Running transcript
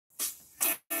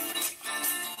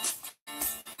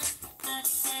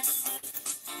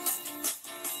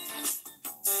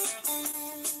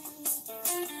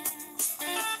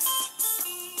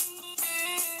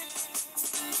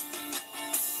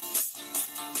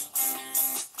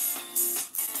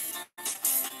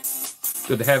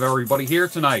Good to have everybody here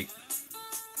tonight.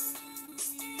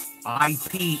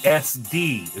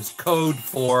 Ipsd is code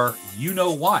for you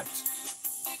know what.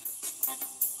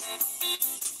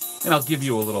 And I'll give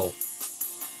you a little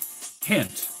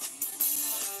hint.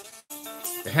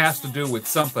 It has to do with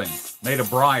something made of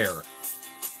briar,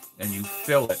 and you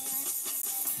fill it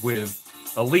with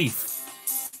a leaf,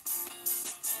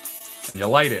 and you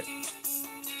light it.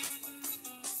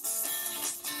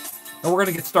 And we're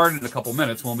going to get started in a couple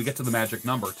minutes when we get to the magic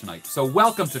number tonight. So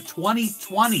welcome to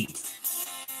 2020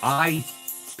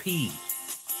 IPSD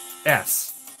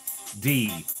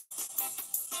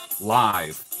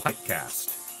Live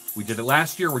Pipecast. We did it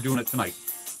last year. We're doing it tonight.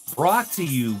 Brought to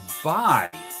you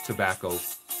by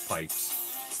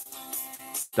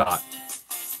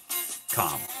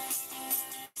tobaccopipes.com.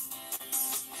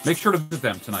 Make sure to visit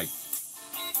them tonight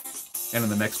and in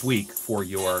the next week for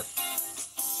your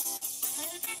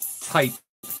pipe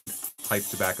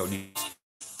tobacco needs.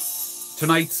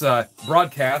 Tonight's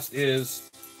broadcast is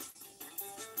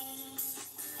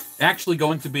actually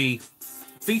going to be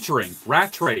featuring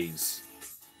Rattrays.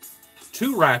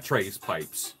 2 Rattrays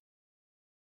pipes.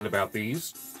 About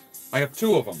these, I have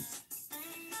 2 of them.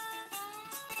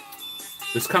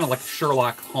 This kind of like a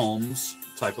Sherlock Holmes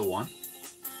type of one,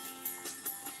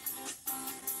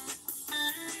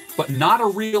 but not a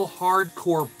real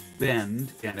hardcore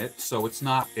bend in it, so it's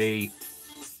not a,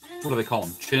 what do they call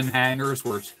them, chin hangers,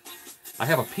 where it's, I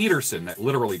have a Peterson that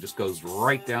literally just goes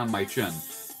right down my chin.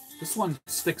 This one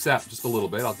sticks out just a little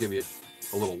bit. I'll give you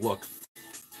a little look.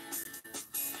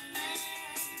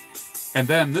 And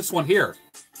then this one here,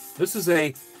 this is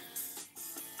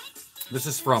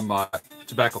from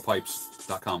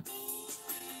tobaccopipes.com.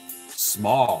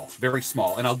 Small, very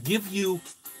small, and I'm going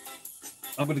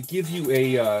to give you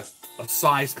a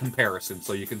size comparison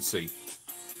so you can see.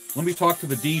 Let me talk to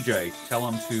the DJ. Tell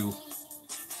him to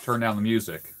turn down the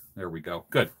music. There we go.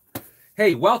 Good.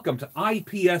 Hey, welcome to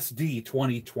IPSD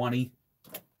 2020.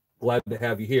 Glad to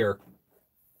have you here.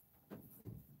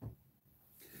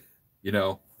 You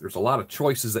know, there's a lot of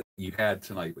choices that you had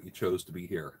tonight, but you chose to be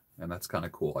here, and that's kind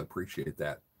of cool. I appreciate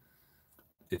that.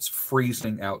 It's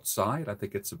freezing outside. I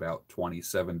think it's about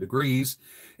 27 degrees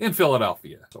in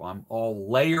Philadelphia. So I'm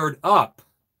all layered up,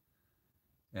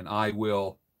 and I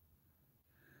will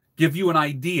give you an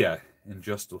idea in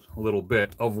just a little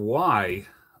bit of why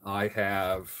I'm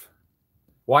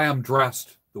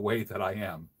dressed the way that I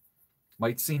am.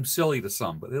 Might seem silly to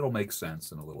some, but it'll make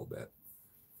sense in a little bit.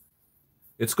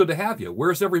 It's good to have you.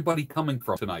 Where's everybody coming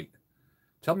from tonight?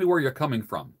 Tell me where you're coming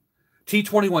from.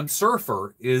 T21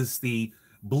 Surfer is the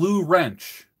blue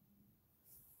wrench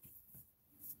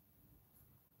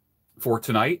for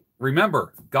tonight.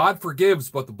 Remember, God forgives,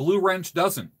 but the blue wrench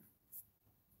doesn't.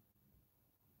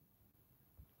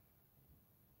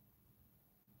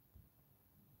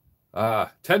 Uh,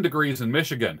 10 degrees in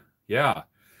Michigan. Yeah.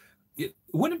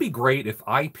 Wouldn't it be great if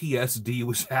IPSD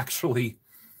was actually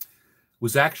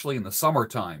in the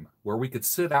summertime, where we could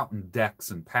sit out in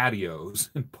decks and patios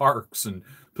and parks and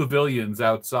pavilions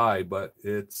outside, but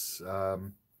it's, I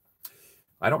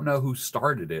don't know who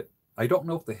started it. I don't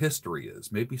know if the history is.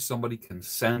 Maybe somebody can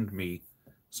send me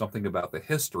something about the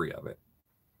history of it.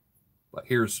 But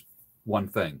here's one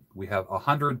thing. We have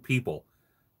 100 people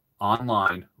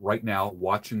online right now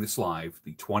watching this live,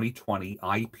 the 2020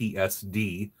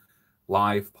 IPSD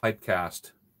Live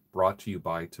Pipecast, brought to you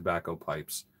by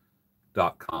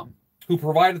tobaccopipes.com, who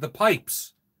provided the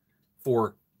pipes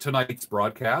for tonight's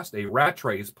broadcast, a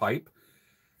Rattrays pipe.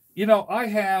 You know, I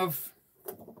have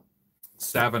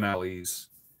Savinelli's,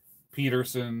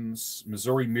 Peterson's,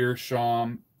 Missouri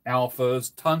Meerschaum,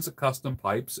 Alphas, tons of custom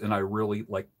pipes, and I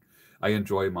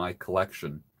enjoy my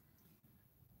collection.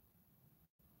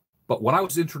 But when I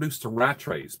was introduced to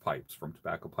Rattrays pipes from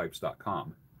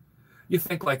tobaccopipes.com, you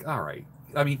think like, all right,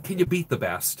 I mean, can you beat the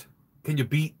best? Can you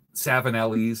beat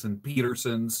Savinelli's and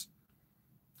Peterson's?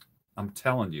 I'm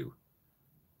telling you,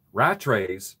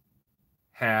 Rattrays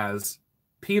has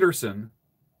Peterson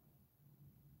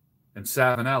and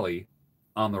Savinelli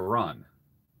on the run.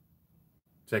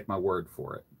 Take my word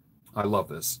for it. I love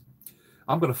this.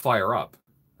 I'm going to fire up,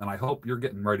 and I hope you're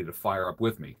getting ready to fire up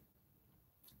with me.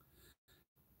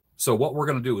 So what we're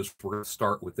going to do is we're going to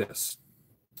start with this.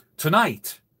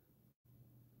 Tonight,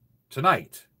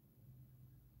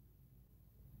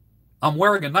 I'm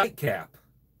wearing a nightcap.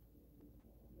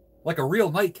 Like a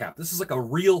real nightcap. This is like a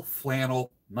real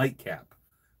flannel nightcap.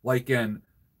 Like in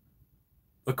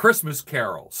A Christmas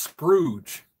Carol,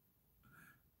 Scrooge.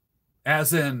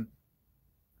 As in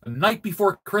A Night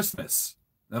Before Christmas.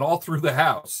 And all through the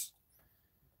house.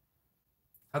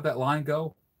 How'd that line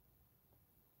go?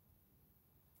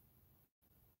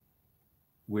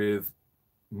 with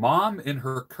Mom in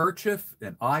her kerchief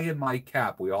and I in my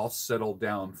cap. We all settled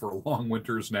down for a long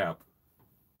winter's nap.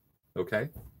 Okay?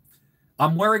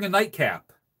 I'm wearing a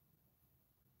nightcap.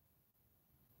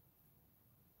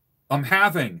 I'm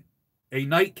having a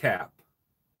nightcap.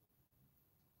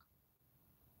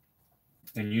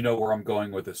 And you know where I'm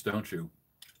going with this, don't you?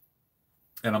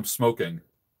 And I'm smoking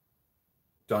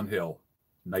Dunhill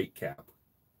nightcap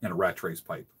and a rat race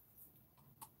pipe.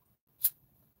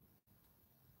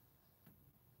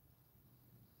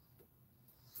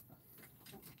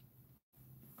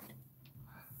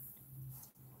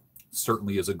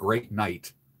 Certainly is a great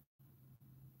night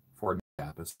for a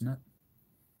nightcap, isn't it?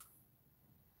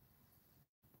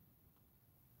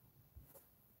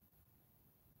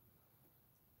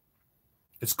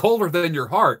 It's colder than your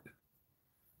heart.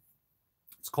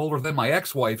 It's colder than my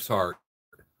ex-wife's heart.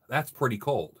 That's pretty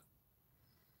cold.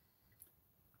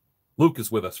 Luke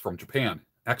is with us from Japan.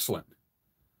 Excellent.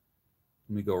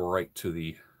 Let me go right to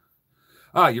the...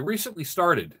 you recently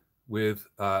started with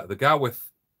the Gowith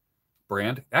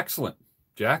brand. Excellent,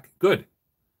 Jack. Good.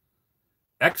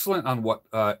 Excellent on what...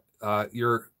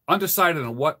 you're undecided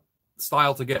on what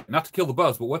style to get. Not to kill the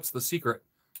buzz, but what's the secret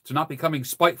to not becoming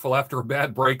spiteful after a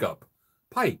bad breakup?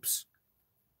 Pipes.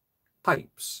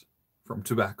 Pipes from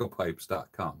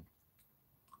tobaccopipes.com.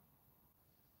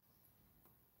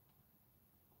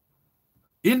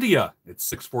 India, it's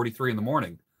 6:43 in the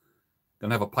morning.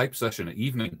 Gonna have a pipe session at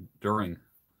evening during.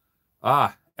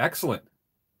 Excellent.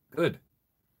 Good.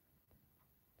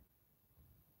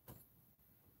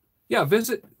 Yeah,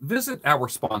 visit our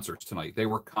sponsors tonight. They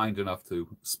were kind enough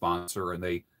to sponsor, and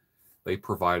they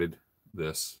provided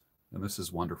this, and this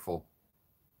is wonderful.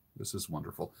 This is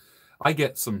wonderful. I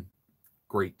get some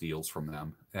great deals from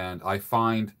them, and I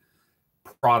find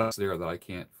products there that I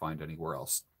can't find anywhere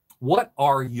else. What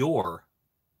are your,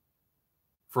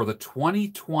 for the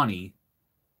 2020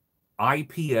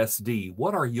 Ipsd,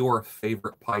 what are your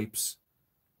favorite pipes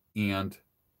and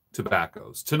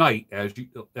tobaccos? Tonight, as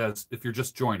if you're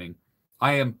just joining,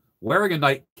 I am wearing a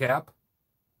nightcap,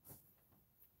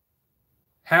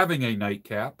 having a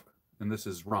nightcap, and this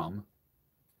is rum,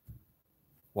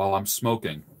 while I'm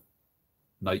smoking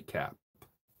nightcap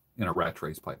in a rat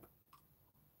race pipe.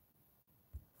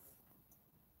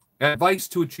 Advice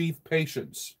to achieve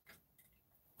patience.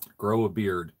 Grow a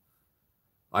beard.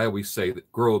 I always say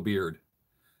that grow a beard.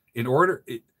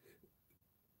 The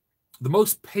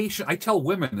most patient, I tell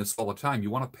women this all the time, you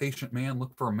want a patient man,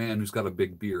 look for a man who's got a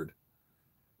big beard.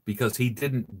 Because he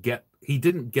didn't get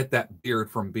that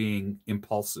beard from being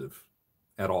impulsive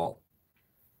at all.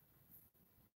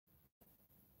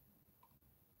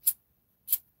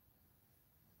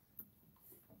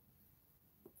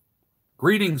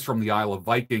 Greetings from the Isle of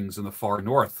Vikings in the far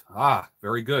north.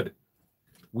 Very good.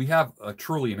 We have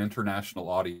truly an international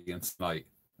audience tonight,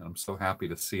 and I'm so happy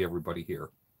to see everybody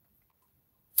here.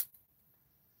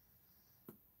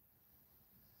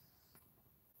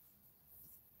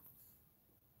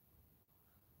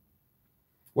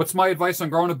 What's my advice on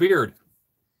growing a beard?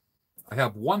 I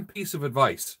have one piece of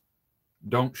advice.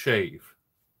 Don't shave.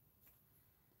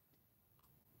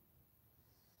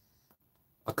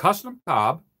 A custom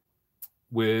cob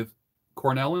with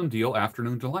Cornell and Deal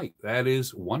Afternoon Delight. That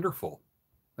is wonderful.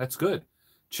 That's good.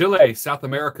 Chile, South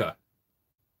America.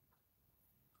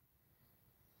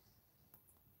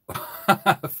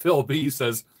 Phil B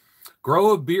says,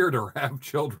 grow a beard or have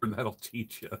children. That'll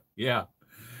teach you. Yeah.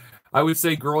 I would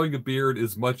say growing a beard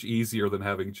is much easier than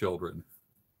having children.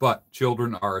 But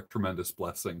children are a tremendous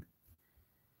blessing.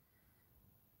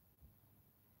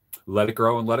 Let it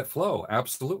grow and let it flow.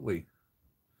 Absolutely.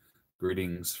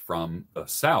 Greetings from the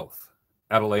south.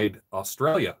 Adelaide,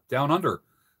 Australia. Down under.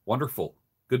 Wonderful.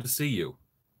 Good to see you.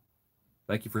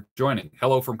 Thank you for joining.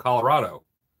 Hello from Colorado.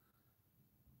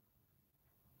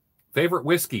 Favorite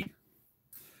whiskey.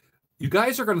 You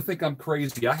guys are going to think I'm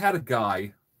crazy. I had a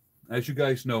guy, as you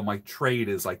guys know, my trade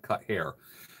is I cut hair.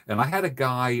 And I had a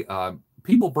guy,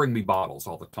 people bring me bottles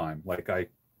all the time. Like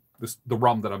the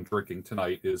rum that I'm drinking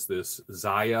tonight is this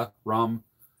Zaya rum.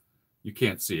 You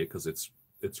can't see it because it's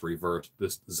reversed.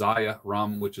 This Zaya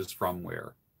rum, which is from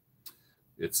where?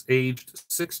 It's aged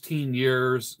 16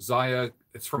 years. Zaya,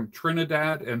 it's from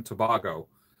Trinidad and Tobago.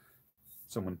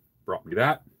 Someone brought me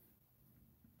that.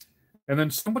 And then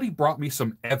somebody brought me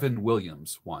some Evan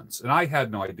Williams once. And I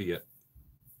had no idea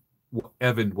what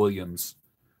Evan Williams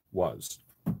was.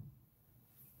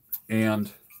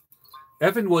 And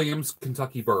Evan Williams,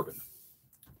 Kentucky bourbon.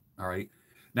 All right.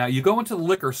 Now you go into the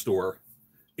liquor store,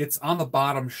 it's on the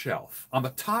bottom shelf. On the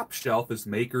top shelf is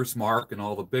Maker's Mark and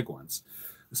all the big ones.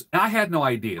 And I had no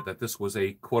idea that this was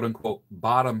a quote unquote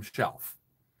bottom shelf.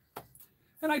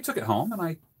 And I took it home and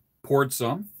I poured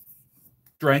some,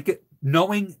 drank it,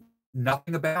 knowing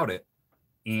nothing about it.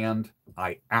 And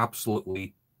I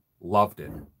absolutely loved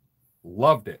it.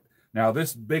 Loved it. Now,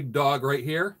 this big dog right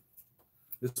here,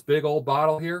 this big old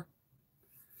bottle here,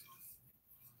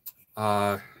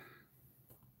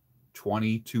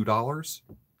 $22,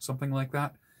 something like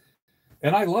that.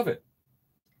 And I love it.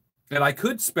 And I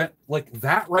could spend like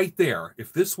that right there.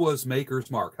 If this was Maker's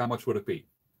Mark, how much would it be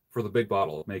for the big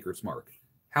bottle of Maker's Mark?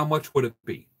 How much would it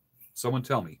be? Someone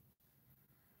tell me.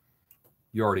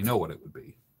 You already know what it would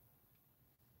be.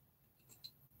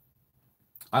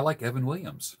 I like Evan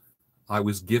Williams. I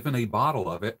was given a bottle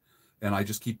of it, and I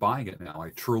just keep buying it now. I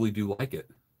truly do like it.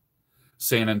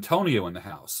 San Antonio in the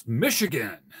house.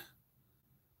 Michigan.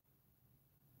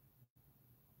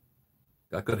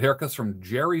 Got good haircuts from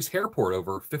Jerry's Hairport,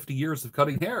 over 50 years of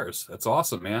cutting hairs. That's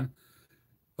awesome, man.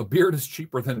 A beard is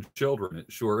cheaper than children.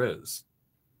 It sure is.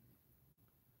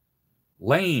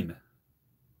 Lane.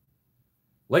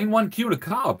 Lane 1Q to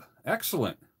Cobb.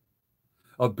 Excellent.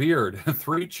 A beard.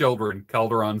 3 children,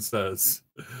 Calderon says.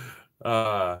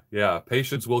 Yeah,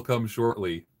 patience will come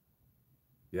shortly.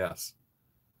 Yes.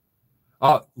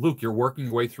 Luke, you're working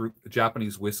your way through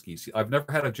Japanese whiskeys. I've never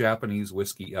had a Japanese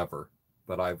whiskey ever,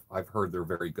 but I've heard they're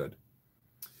very good.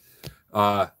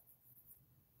 I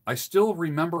still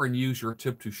remember and use your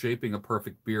tip to shaping a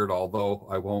perfect beard, although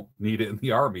I won't need it in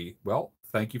the Army. Well,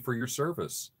 thank you for your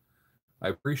service. I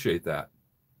appreciate that.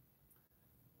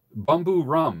 Bamboo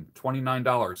rum,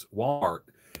 $29, Walmart.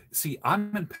 See,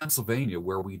 I'm in Pennsylvania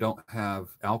where we don't have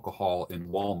alcohol in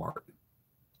Walmart.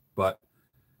 But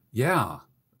yeah,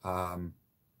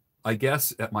 I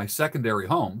guess at my secondary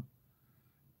home,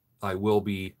 I will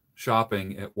be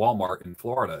shopping at Walmart in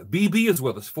Florida. BB is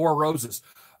with us, Four Roses.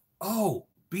 Oh,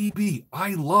 BB,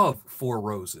 I love Four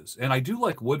Roses. And I do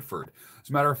like Woodford. As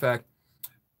a matter of fact,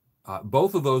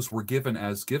 both of those were given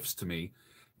as gifts to me.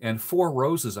 And Four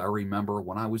Roses, I remember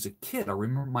when I was a kid. I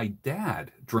remember my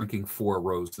dad drinking Four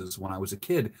Roses when I was a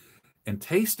kid and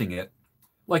tasting it.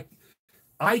 Like,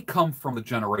 I come from the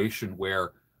generation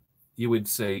where you would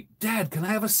say, Dad, can I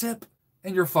have a sip?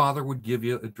 And your father would give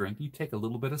you a drink. You take a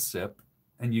little bit of sip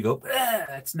and you go,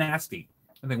 that's nasty.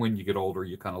 And then when you get older,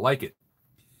 you kind of like it.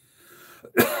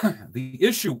 The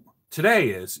issue today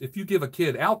is if you give a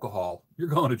kid alcohol, you're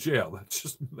going to jail.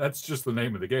 That's just the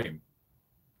name of the game.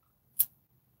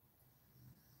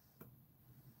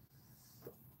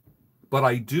 But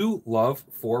I do love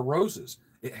Four Roses.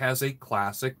 It has a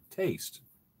classic taste.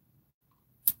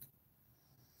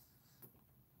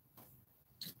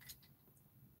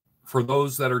 For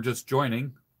those that are just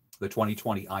joining the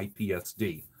 2020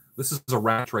 Ipsd, this is a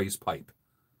rat race pipe.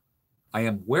 I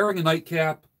am wearing a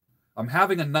nightcap. I'm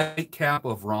having a nightcap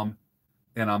of rum,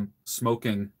 and I'm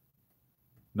smoking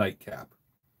nightcap.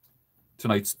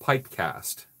 Tonight's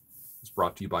Pipecast is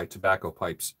brought to you by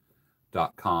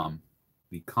tobaccopipes.com.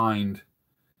 The kind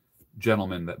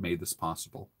gentleman that made this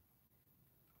possible.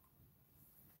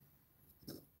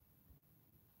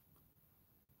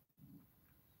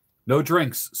 No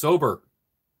drinks, sober.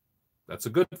 That's a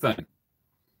good thing.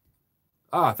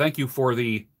 Thank you for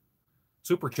the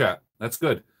super chat. That's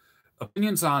good.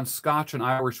 Opinions on Scotch and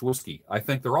Irish whiskey. I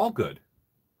think they're all good.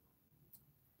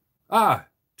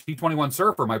 T21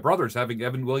 Surfer. My brother's having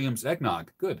Evan Williams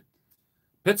eggnog. Good.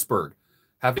 Pittsburgh.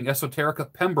 Having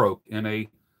Esoterica Pembroke in a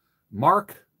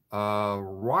Mark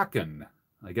Rockin.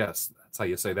 I guess that's how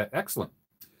you say that. Excellent.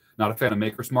 Not a fan of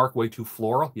Maker's Mark. Way too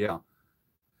floral. Yeah.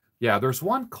 Yeah, there's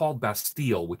one called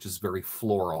Bastille, which is very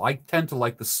floral. I tend to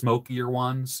like the smokier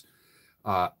ones.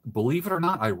 Believe it or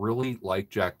not, I really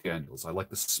like Jack Daniels. I like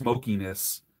the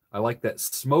smokiness. I like that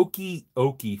smoky,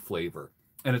 oaky flavor.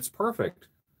 And it's perfect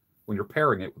when you're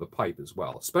pairing it with a pipe as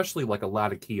well, especially like a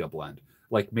Latakia blend.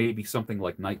 Like maybe something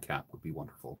like Nightcap would be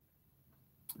wonderful.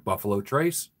 Buffalo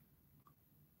Trace.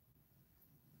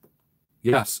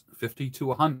 Yes, 50 to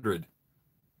 100.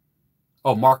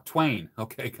 Oh, Mark Twain.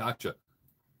 Okay, gotcha.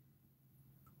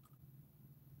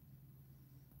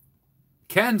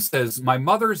 Ken says, my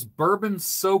mother's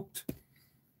bourbon-soaked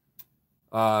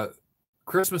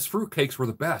Christmas fruitcakes were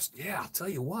the best. Yeah, I'll tell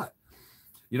you what.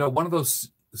 You know, one of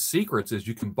those secrets is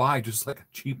you can buy just like a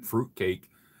cheap fruitcake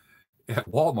at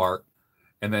Walmart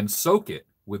and then soak it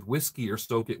with whiskey or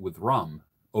soak it with rum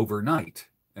overnight.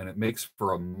 And it makes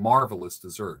for a marvelous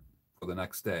dessert for the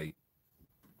next day.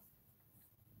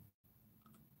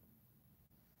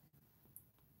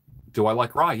 Do I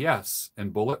like rye? Yes.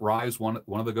 And Bullet rye is one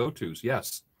of the go-tos.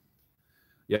 Yes.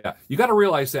 Yeah. You got to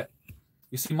realize that,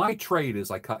 you see, my trade is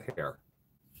I cut hair.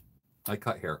 I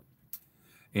cut hair.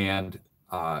 And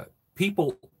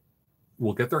people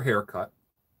will get their hair cut.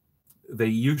 they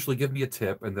usually give me a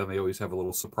tip, and then they always have a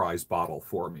little surprise bottle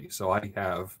for me. So I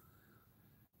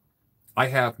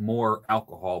have more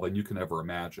alcohol than you can ever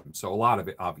imagine. So a lot of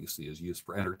it obviously is used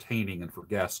for entertaining and for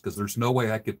guests, because there's no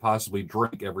way I could possibly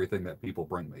drink everything that people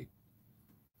bring me.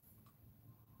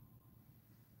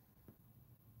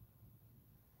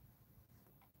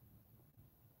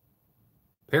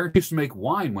 Parents used to make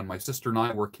wine when my sister and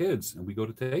I were kids, and we go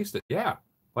to taste it. Yeah,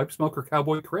 Pipe Smoker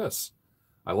Cowboy Chris.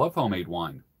 I love homemade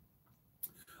wine.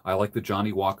 I like the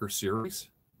Johnny Walker series.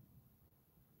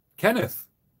 Kenneth,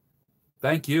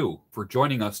 thank you for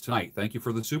joining us tonight. Thank you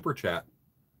for the super chat.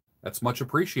 That's much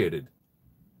appreciated.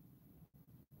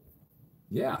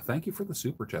 Yeah, thank you for the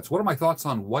super chats. What are my thoughts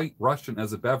on White Russian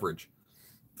as a beverage?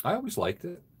 I always liked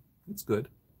it. It's good.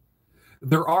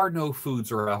 There are no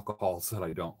foods or alcohols that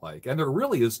I don't like. And there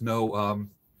really is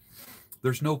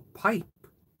there's no pipe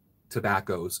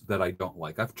tobaccos that I don't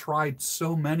like. I've tried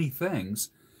so many things,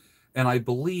 and I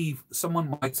believe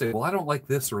someone might say, well, I don't like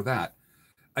this or that.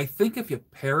 I think if you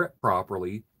pair it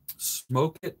properly,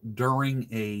 smoke it during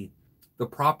the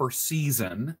proper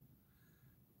season,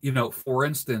 for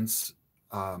instance,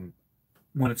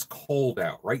 when it's cold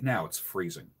out. Right now it's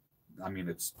freezing. I mean,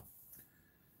 it's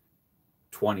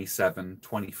 27,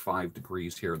 25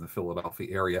 degrees here in the Philadelphia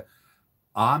area.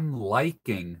 I'm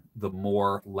liking the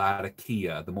more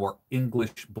Latakia, the more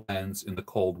English blends in the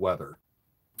cold weather.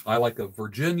 I like a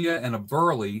Virginia and a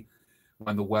Burley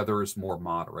when the weather is more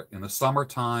moderate. In the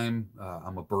summertime,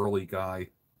 I'm a Burley guy.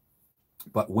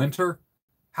 But winter,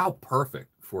 how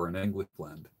perfect for an English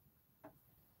blend.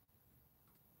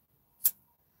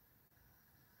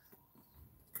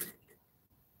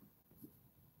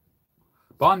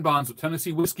 Bonbons with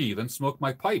Tennessee whiskey, then smoke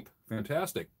my pipe.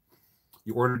 Fantastic.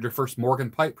 You ordered your first Morgan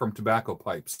pipe from Tobacco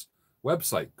Pipes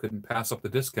website. Couldn't pass up the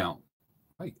discount.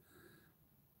 Right.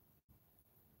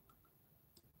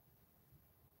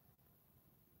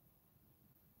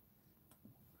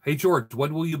 Hey, George,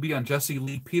 when will you be on Jesse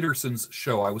Lee Peterson's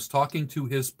show? I was talking to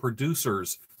his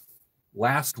producers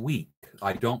last week.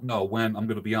 I don't know when I'm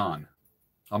going to be on.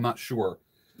 I'm not sure.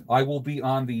 I will be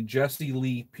on the Jesse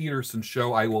Lee Peterson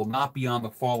show. I will not be on the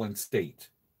Fallen State.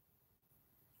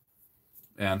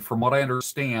 And from what I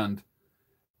understand,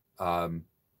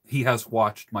 he has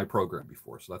watched my program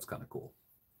before, so that's kind of cool.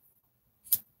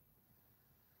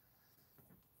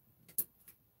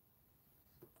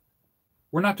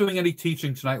 We're not doing any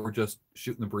teaching tonight. We're just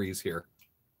shooting the breeze here,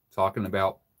 talking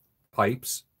about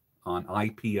pipes on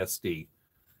IPSD,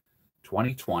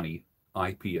 2020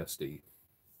 IPSD.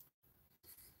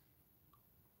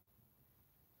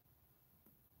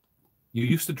 You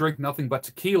used to drink nothing but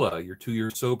tequila. You're 2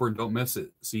 years sober and don't miss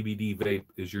it. CBD vape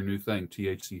is your new thing,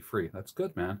 THC free. That's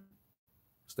good, man.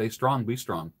 Stay strong, be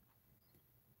strong.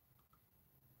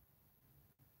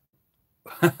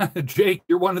 Jake,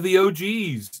 you're one of the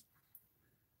OGs.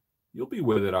 You'll be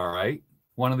with it, all right.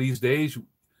 One of these days,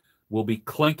 we'll be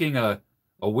clinking a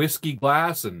whiskey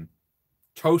glass and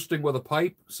toasting with a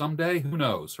pipe someday. Who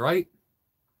knows, right?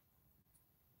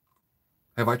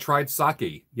 Have I tried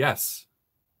sake? Yes.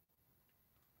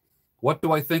 What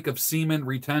do I think of semen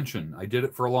retention? I did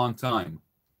it for a long time.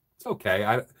 It's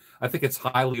okay. I think it's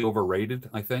highly overrated,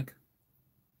 I think.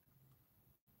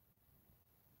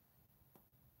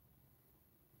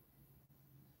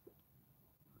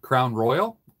 Crown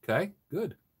Royal? Okay,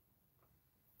 good.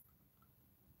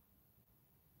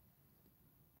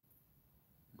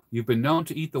 You've been known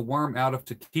to eat the worm out of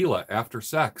tequila after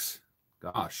sex.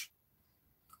 Gosh.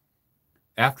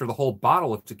 After the whole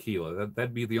bottle of tequila,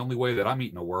 that'd be the only way that I'm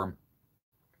eating a worm.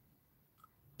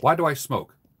 Why do I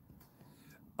smoke?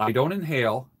 I don't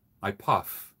inhale, I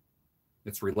puff.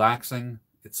 It's relaxing,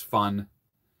 it's fun,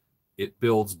 it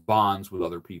builds bonds with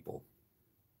other people.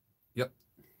 Yep.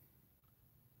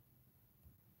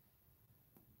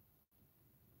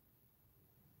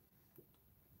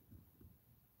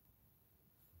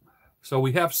 So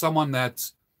we have someone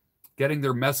that's getting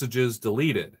their messages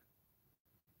deleted.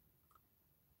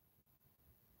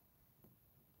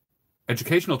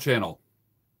 Educational channel.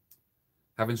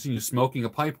 Haven't seen you smoking a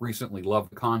pipe recently.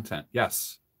 Love the content.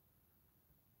 Yes.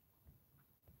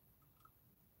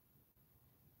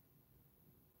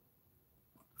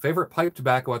 Favorite pipe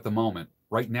tobacco at the moment?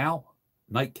 Right now,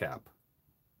 Nightcap.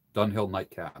 Dunhill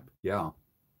Nightcap. Yeah.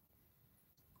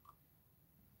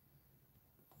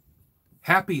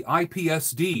 Happy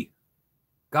IPSD.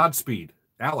 Godspeed.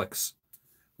 Alex,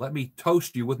 let me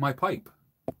toast you with my pipe.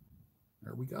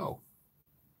 There we go.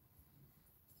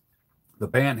 The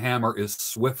band hammer is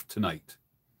swift tonight.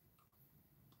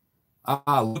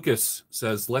 Lucas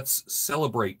says, let's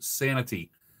celebrate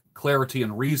sanity, clarity,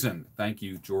 and reason. Thank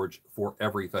you, George, for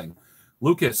everything.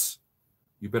 Lucas,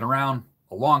 You've been around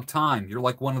a long time. You're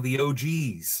like one of the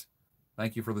OGs.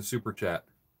 Thank you for the super chat.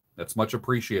 That's much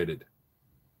appreciated.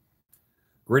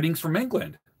 Greetings from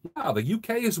England. Yeah, the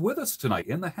UK is with us tonight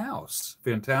in the house.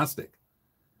 Fantastic.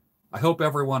 I hope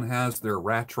everyone has their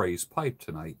Rattrays pipe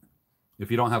tonight. If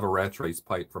you don't have a Rattrays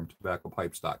pipe from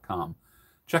tobaccopipes.com,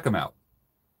 check them out.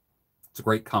 It's a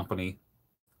great company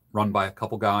run by a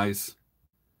couple guys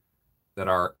that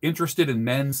are interested in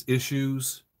men's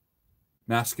issues,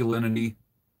 masculinity,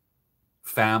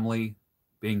 family,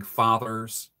 being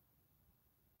fathers,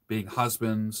 being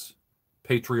husbands,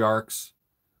 patriarchs,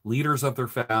 leaders of their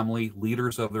family,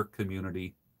 leaders of their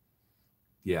community.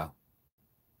 Yeah.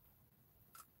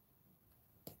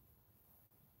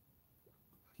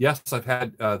 Yes, I've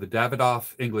had the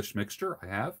Davidoff English mixture. I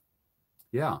have.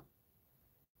 Yeah.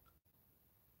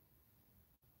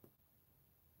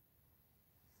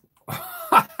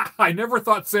 I never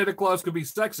thought Santa Claus could be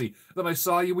sexy. Then I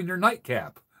saw you in your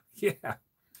nightcap. Yeah.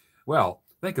 Well,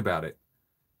 think about it.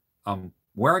 I'm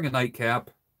wearing a nightcap.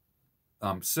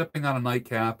 I'm sipping on a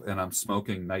nightcap, and I'm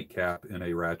smoking nightcap in a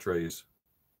Rattrays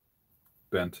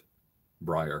bent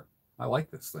briar. I like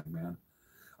this thing, man.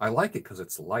 I like it because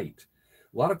it's light.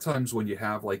 A lot of times when you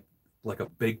have like a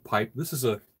big pipe, this is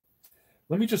a,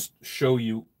 let me just show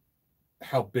you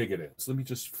how big it is. Let me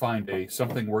just find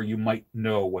something where you might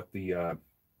know what the,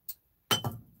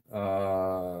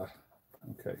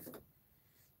 okay.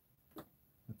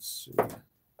 Let's see.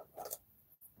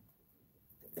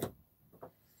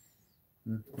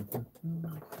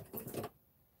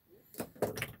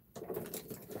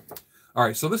 All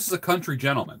right, so this is a country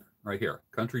gentleman right here.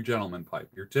 Country gentleman pipe.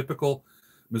 Your typical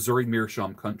Missouri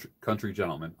Meerschaum country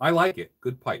gentleman. I like it.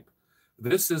 Good pipe.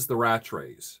 This is the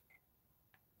Rattrays.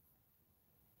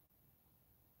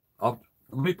 Let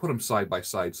me put them side by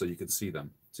side so you can see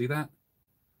them. See that?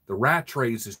 The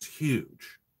Rattrays is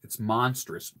huge. It's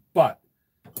monstrous. But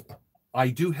I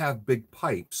do have big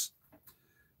pipes.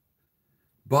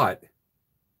 But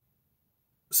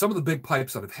some of the big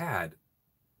pipes that I've had,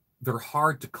 they're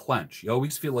hard to clench. You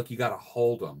always feel like you got to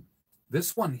hold them.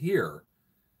 This one here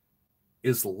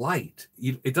is light.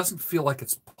 It doesn't feel like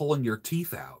it's pulling your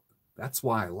teeth out. That's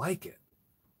why I like it.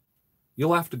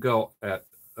 You'll have to go at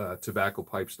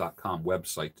tobaccopipes.com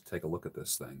website to take a look at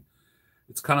this thing.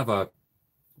 It's kind of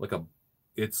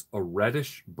it's a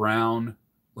reddish brown,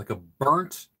 like a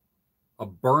burnt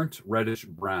reddish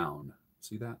brown.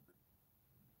 See that?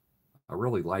 I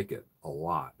really like it a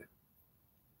lot.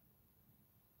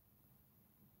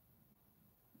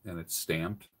 And it's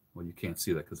stamped. Well, you can't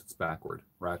see that because it's backward.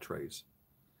 Rattrays.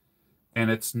 And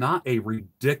it's not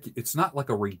like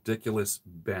a ridiculous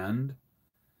bend.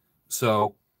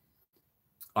 So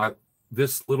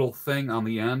this little thing on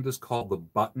the end is called the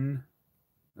button.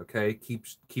 Okay,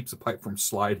 keeps the pipe from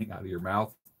sliding out of your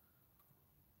mouth.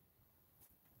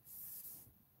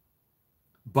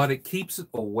 But it keeps it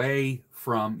away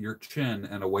from your chin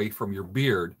and away from your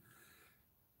beard.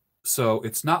 So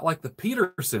it's not like the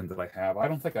Peterson that I have. I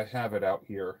don't think I have it out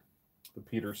here. The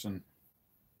Peterson.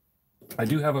 I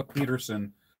do have a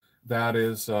Peterson that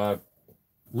is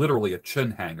literally a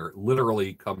chin hanger. It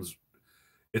literally comes,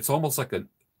 it's almost like a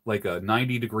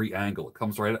 90-degree angle. It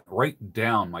comes right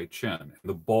down my chin. And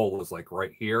the bowl is like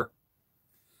right here.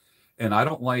 And I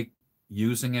don't like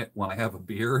using it when I have a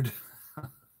beard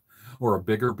or a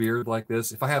bigger beard like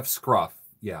this. If I have scruff,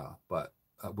 yeah, but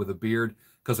with a beard,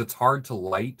 because it's hard to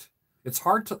light. It's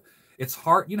hard.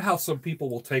 You know how some people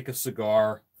will take a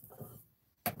cigar.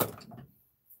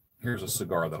 Here's a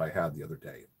cigar that I had the other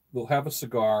day. They'll have a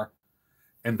cigar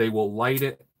and they will light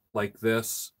it like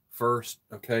this first,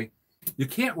 okay? You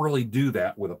can't really do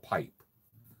that with a pipe.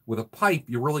 With a pipe,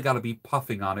 you really got to be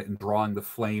puffing on it and drawing the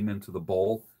flame into the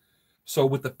bowl. So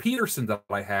with the Peterson that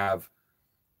I have,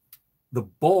 the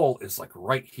bowl is like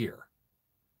right here.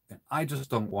 And I just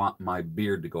don't want my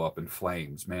beard to go up in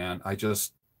flames, man. I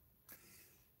just,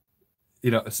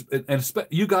 and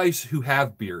you guys who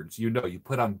have beards, you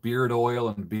put on beard oil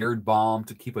and beard balm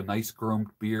to keep a nice groomed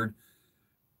beard.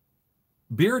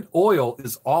 Beard oil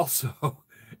is also,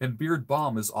 and beard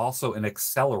balm is also an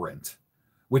accelerant,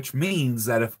 which means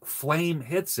that if flame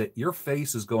hits it, your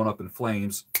face is going up in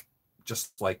flames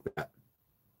just like that.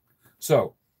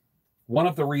 So one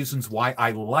of the reasons why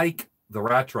I like the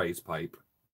Rattrays pipe,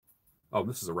 oh,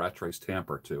 this is a Rattrays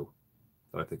tamper too,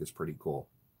 that I think is pretty cool.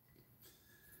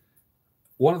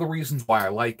 One of the reasons why I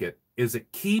like it is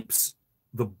it keeps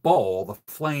the bowl, the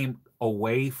flame,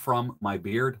 away from my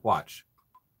beard. Watch.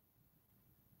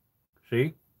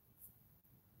 See?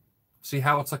 See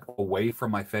how it's like away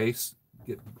from my face?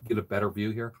 Get a better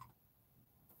view here.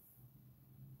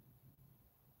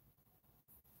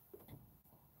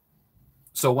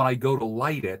 So when I go to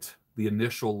light it, the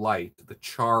initial light, the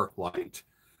char light,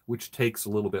 which takes a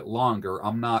little bit longer,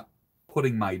 I'm not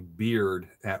putting my beard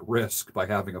at risk by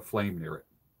having a flame near it.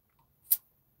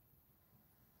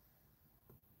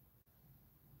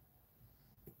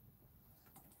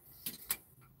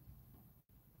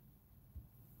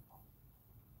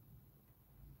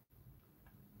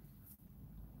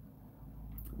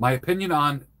 My opinion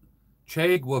on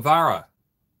Che Guevara.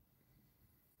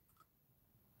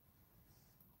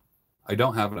 I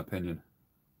don't have an opinion.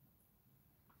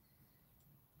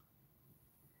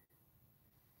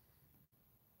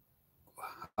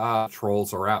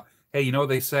 Trolls are out. Hey, you know what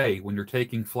they say, when you're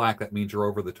taking flack, that means you're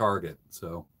over the target.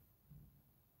 So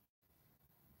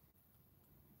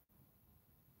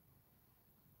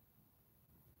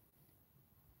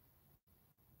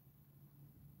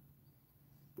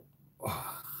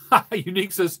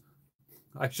Unique says,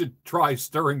 I should try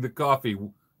stirring the coffee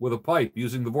with a pipe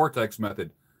using the vortex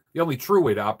method. The only true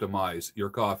way to optimize your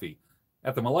coffee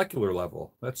at the molecular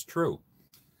level. That's true.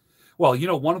 Well, you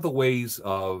know, one of the ways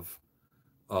of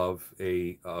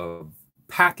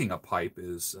packing a pipe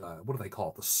is what do they call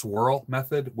it? The swirl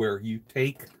method, where you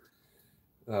take.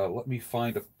 Let me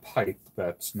find a pipe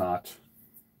that's not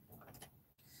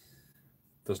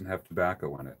doesn't have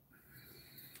tobacco in it.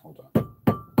 Hold on.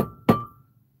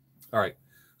 All right.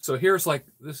 So here's like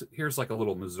this. Here's like a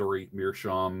little Missouri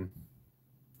meerschaum.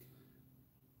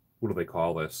 What do they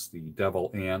call this? The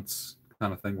devil ants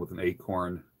kind of thing with an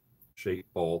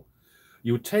acorn-shaped bowl.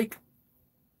 You would take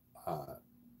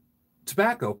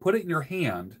tobacco, put it in your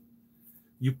hand.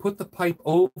 You put the pipe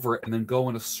over it, and then go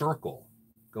in a circle.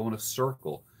 Go in a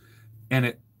circle, and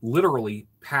it literally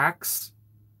packs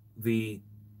the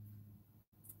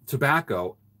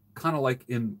tobacco, kind of like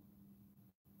in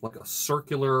like a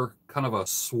circular kind of a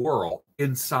swirl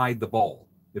inside the bowl.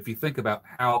 If you think about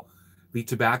how the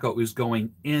tobacco is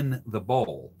going in the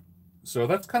bowl. So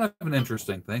that's kind of an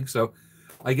interesting thing. So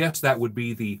I guess that would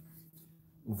be the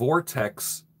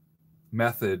vortex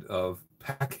method of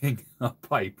packing a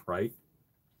pipe, right?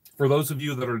 For those of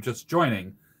you that are just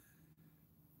joining,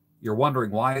 you're wondering,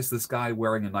 why is this guy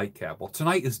wearing a nightcap? Well,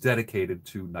 tonight is dedicated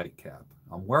to nightcap.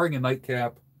 I'm wearing a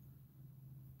nightcap,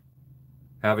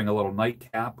 having a little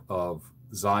nightcap of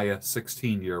Zaya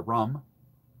 16-year rum.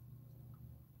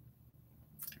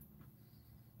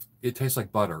 It tastes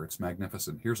like butter. It's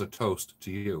magnificent. Here's a toast to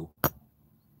you.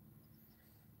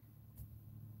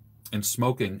 And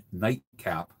smoking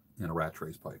nightcap in a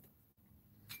Rattray's pipe.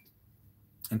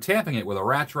 And tamping it with a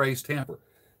Rattray's tamper.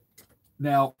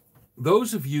 Now,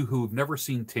 those of you who've never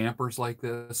seen tampers like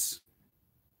this,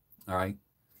 all right,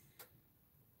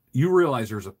 you realize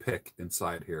there's a pick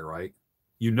inside here, right?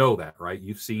 You know that, right?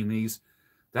 You've seen these.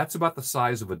 That's about the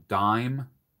size of a dime.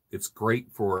 It's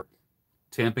great for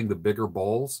tamping the bigger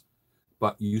bowls,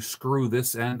 but you screw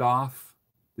this end off.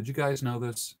 Did you guys know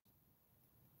this?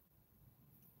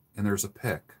 And there's a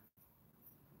pick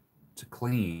to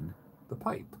clean the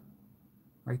pipe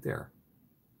right there.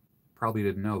 Probably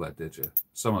didn't know that, did you?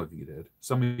 Some of you did.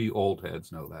 Some of you old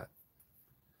heads know that.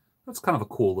 That's kind of a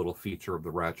cool little feature of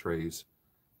the Rattray's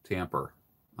tamper.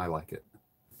 I like it.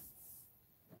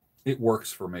 It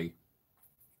works for me.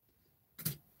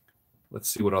 Let's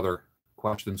see what other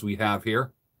questions we have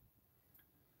here.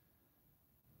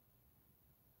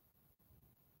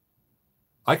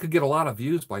 I could get a lot of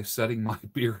views by setting my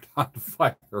beard on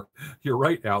fire. You're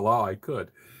right, Outlaw, I could.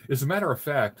 As a matter of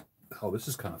fact, oh, this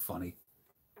is kind of funny.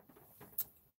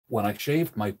 When I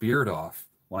shaved my beard off,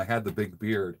 when I had the big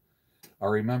beard, I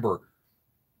remember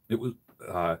it was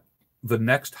the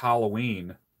next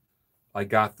Halloween, I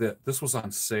got this was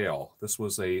on sale. This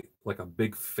was like a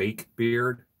big fake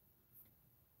beard.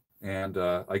 And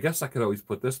I guess I could always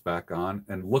put this back on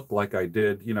and look like I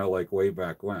did, you know, like way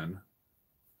back when.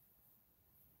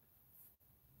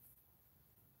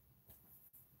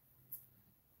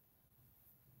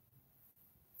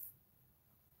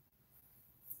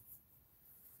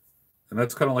 And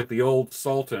that's kind of like the old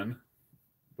Sultan,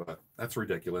 but that's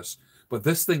ridiculous. But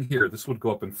this thing here, this would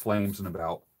go up in flames in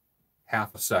about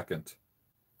half a second.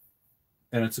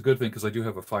 And it's a good thing because I do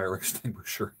have a fire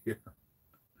extinguisher here.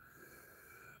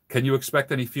 Can you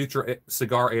expect any future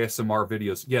cigar ASMR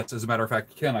videos? Yes, as a matter of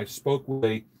fact, Ken, I spoke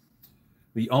with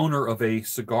the owner of a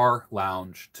cigar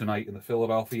lounge tonight in the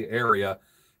Philadelphia area,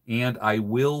 and I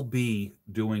will be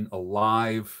doing a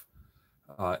live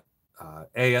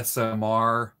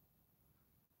ASMR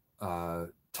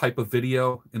type of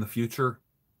video in the future,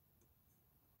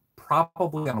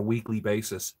 probably on a weekly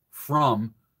basis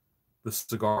from the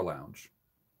cigar lounge.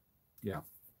 Yeah.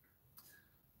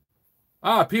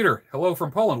 Peter, hello from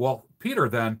Poland. Well, Peter,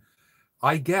 then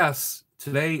I guess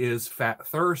today is Fat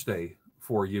Thursday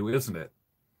for you, isn't it?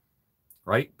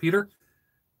 Right, Peter?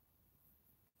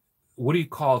 What do you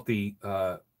call it?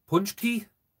 The punchki?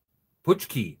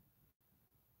 Puchki.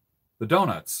 The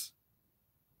donuts.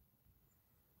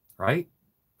 Right?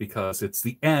 Because it's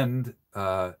the end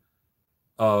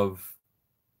of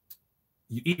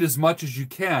you eat as much as you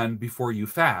can before you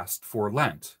fast for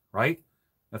Lent, right?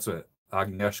 That's what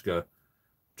Agnieszka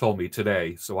told me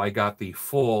today. So I got the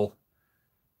full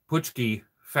Puchki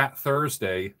Fat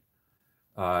Thursday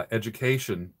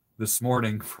education this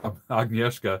morning from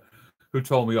Agnieszka, who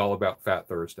told me all about Fat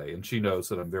Thursday. And she knows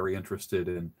that I'm very interested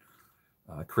in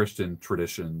Christian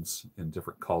traditions in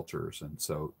different cultures. And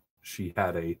so she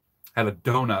had a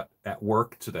donut at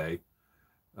work today,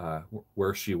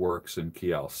 where she works in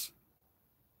Kielce.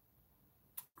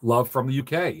 Love from the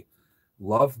UK.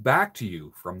 Love back to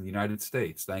you from the United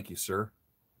States. Thank you, sir.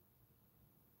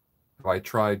 Have I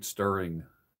tried stirring?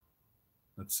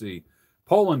 Let's see.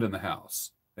 Poland in the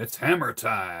house. It's hammer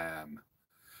time.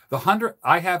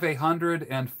 I have a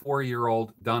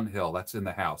 104-year-old Dunhill. That's in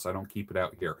the house. I don't keep it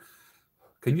out here.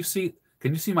 Can you see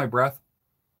my breath?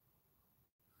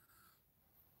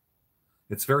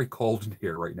 It's very cold in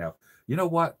here right now. You know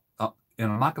what?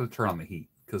 And I'm not going to turn on the heat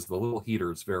because the little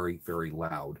heater is very, very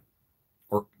loud,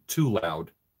 or too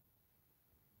loud.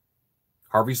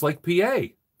 Harvey's Lake, PA.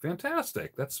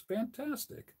 Fantastic. That's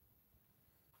fantastic.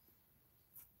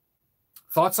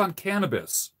 Thoughts on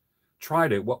cannabis?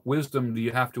 Tried it. What wisdom do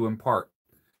you have to impart?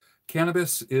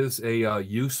 Cannabis is a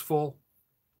useful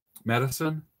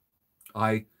medicine.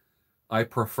 I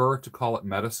prefer to call it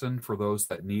medicine for those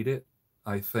that need it.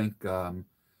 I think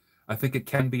it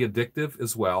can be addictive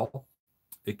as well.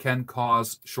 It can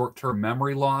cause short-term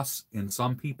memory loss in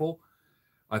some people.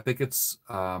 I think it's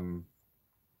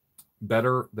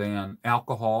better than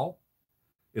alcohol.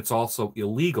 It's also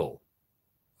illegal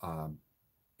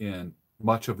in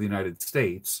much of the United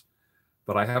States,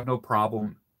 but I have no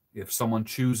problem if someone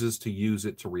chooses to use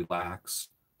it to relax,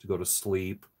 to go to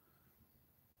sleep,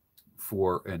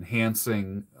 for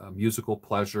enhancing musical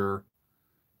pleasure,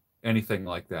 anything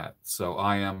like that. So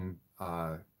I'm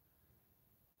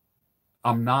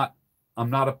not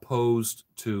opposed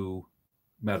to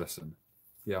medicine.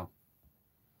 Yeah.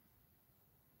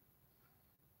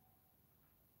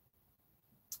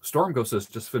 Stormgo says,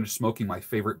 just finished smoking my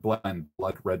favorite blend,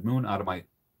 Blood Red Moon, out of my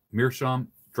Meerschaum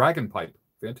Dragon Pipe.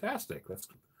 Fantastic.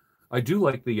 I do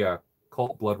like the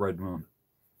Cult Blood Red Moon.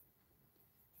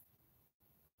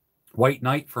 White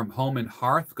Knight from Home and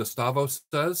Hearth, Gustavo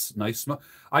says, nice smoke.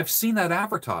 I've seen that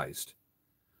advertised.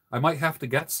 I might have to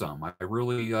get some. I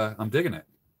really, I'm digging it.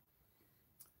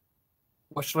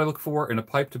 What should I look for in a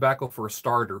pipe tobacco for a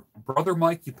starter? Brother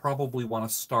Mike, you probably want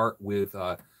to start with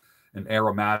an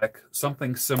aromatic,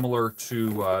 something similar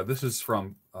to, this is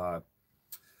from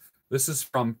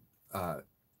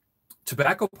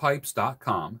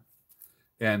tobaccopipes.com,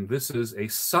 and this is a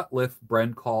Sutliff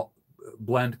blend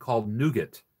called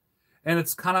Nougat. And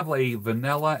it's kind of a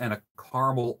vanilla and a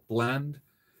caramel blend.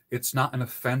 It's not an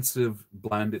offensive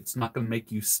blend. It's not going to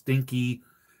make you stinky,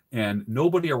 and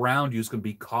nobody around you is going to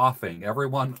be coughing.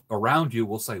 Everyone around you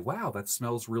will say, wow, that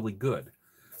smells really good.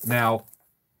 Now,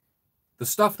 the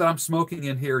stuff that I'm smoking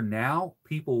in here now,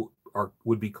 people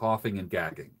would be coughing and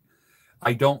gagging.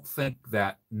 I don't think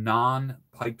that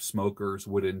non-pipe smokers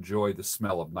would enjoy the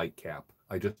smell of nightcap.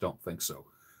 I just don't think so.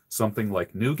 Something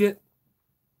like nougat,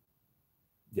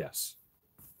 yes.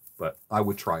 But I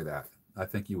would try that. I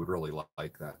think you would really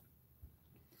like that.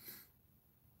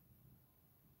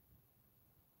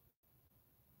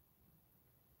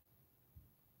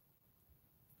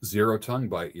 Zero tongue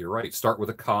bite, you're right. Start with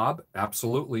a cob,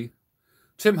 absolutely.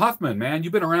 Tim Huffman, man,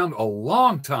 you've been around a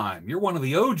long time. You're one of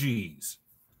the OGs.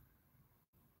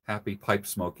 Happy pipe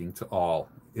smoking to all.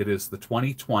 It is the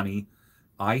 2020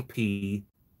 Ipsd,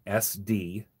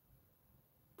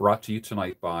 brought to you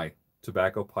tonight by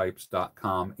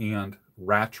tobaccopipes.com and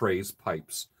Rattray's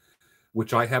Pipes,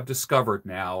 which I have discovered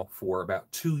now for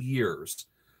about 2 years.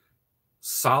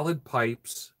 Solid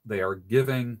pipes. They are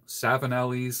giving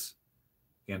Savinelli's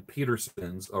and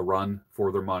Peterson's a run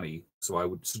for their money. So I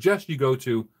would suggest you go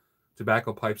to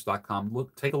tobaccopipes.com.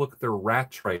 Take a look at their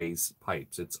Rattray's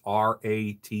pipes. It's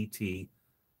Rattrays.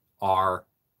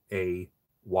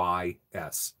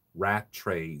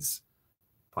 Rattray's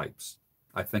pipes.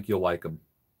 I think you'll like them.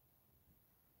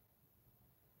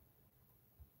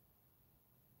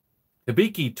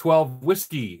 Hibiki 12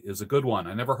 Whiskey is a good one.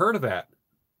 I never heard of that.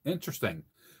 Interesting.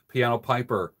 Piano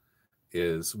Piper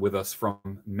is with us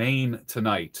from Maine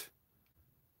tonight.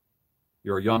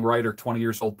 You're a young writer, 20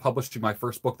 years old, publishing my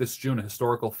first book this June, a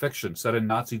historical fiction set in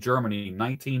Nazi Germany,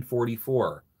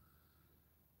 1944.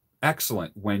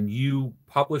 Excellent. When you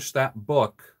publish that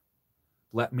book,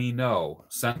 let me know.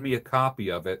 Send me a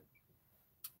copy of it,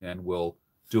 and we'll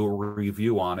do a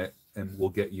review on it, and we'll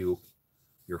get you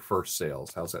your first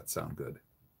sales. How's that sound good?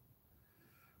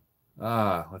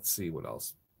 Let's see what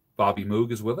else. Bobby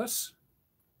Moog is with us.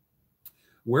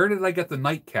 Where did I get the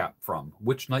nightcap from?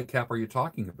 Which nightcap are you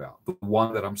talking about? The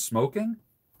one that I'm smoking?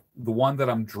 The one that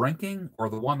I'm drinking? Or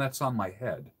the one that's on my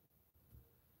head?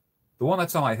 The one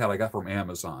that's on my head I got from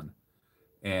Amazon.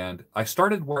 And I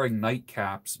started wearing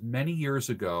nightcaps many years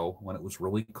ago when it was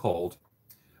really cold.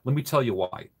 Let me tell you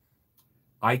why.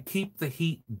 I keep the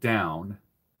heat down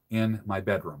in my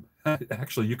bedroom.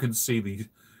 Actually, you can see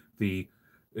the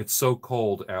it's so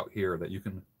cold out here that you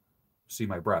can see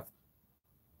my breath.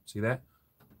 See that?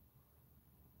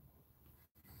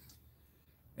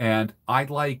 And I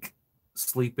like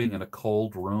sleeping in a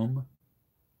cold room,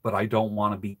 but I don't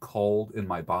want to be cold in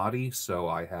my body, so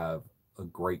I have a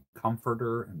great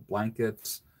comforter and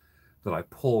blankets that I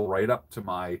pull right up to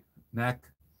my neck.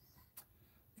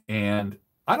 And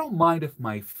I don't mind if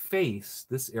my face,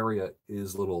 this area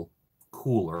is a little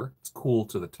cooler. It's cool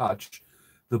to the touch.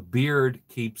 The beard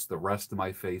keeps the rest of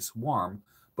my face warm,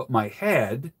 but my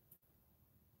head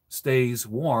stays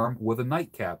warm with a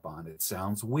nightcap on. It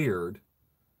sounds weird,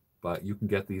 but you can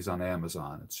get these on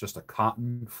Amazon. It's just a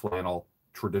cotton flannel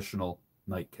traditional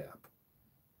nightcap.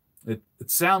 It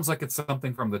sounds like it's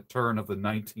something from the turn of the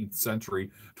 19th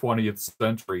century, 20th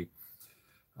century.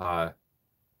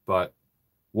 But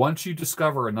once you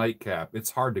discover a nightcap,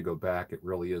 it's hard to go back. It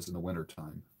really is in the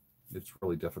wintertime. It's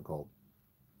really difficult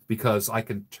because I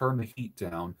can turn the heat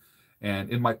down. And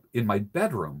in my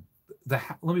bedroom,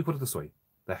 let me put it this way.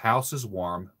 The house is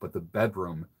warm, but the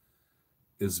bedroom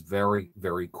is very,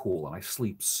 very cool. And I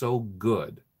sleep so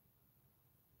good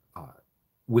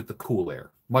with the cool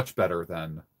air, much better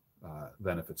than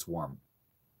if it's warm.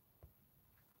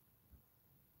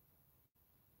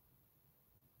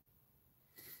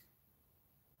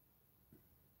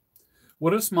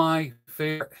 What is my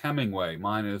favorite Hemingway?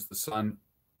 Mine is The Sun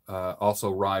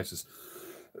Also Rises.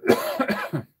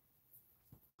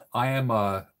 I am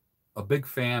a big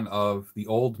fan of The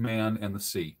Old Man and the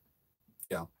Sea.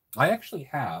 Yeah. I actually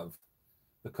have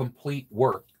the complete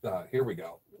work. Here we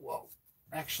go. Whoa.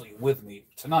 Actually, with me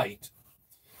tonight.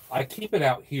 I keep it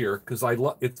out here because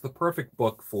it's the perfect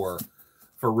book for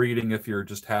reading if you're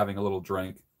just having a little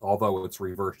drink. Although it's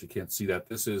reversed, you can't see that.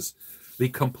 This is the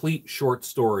complete short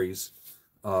stories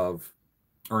of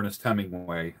Ernest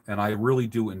Hemingway, and I really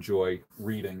do enjoy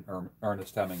reading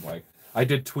Ernest Hemingway. I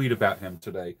did tweet about him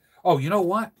today. Oh, you know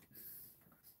what?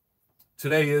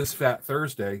 Today is Fat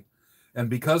Thursday, and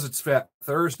because it's Fat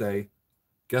Thursday,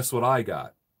 guess what I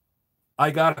got?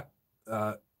 I got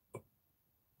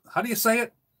how do you say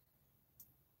it?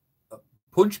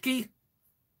 Punchki.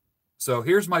 So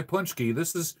here's my punchki.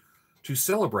 This is to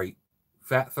celebrate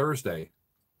Fat Thursday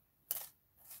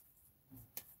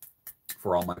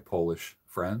for all my Polish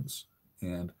friends,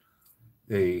 and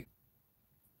a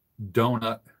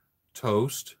donut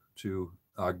toast to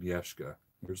Agnieszka.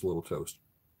 Here's a little toast.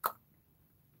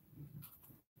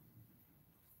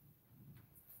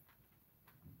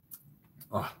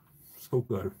 Ah, so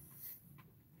good.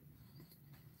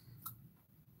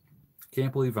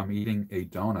 Can't believe I'm eating a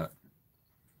donut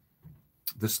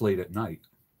this late at night.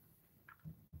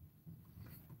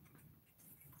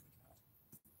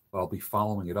 I'll be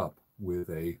following it up with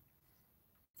a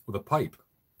pipe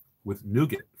with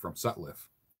nougat from Sutliff.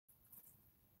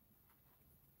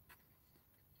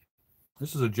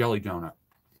 This is a jelly donut.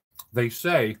 They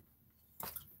say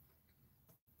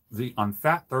on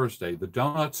Fat Thursday, the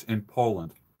donuts in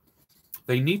Poland,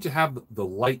 they need to have the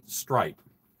light stripe.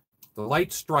 The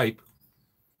light stripe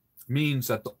means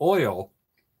that the oil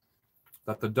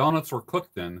that the donuts were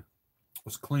cooked in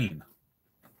was clean.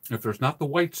 If there's not the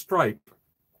white stripe,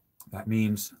 that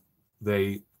means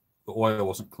the oil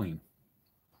wasn't clean.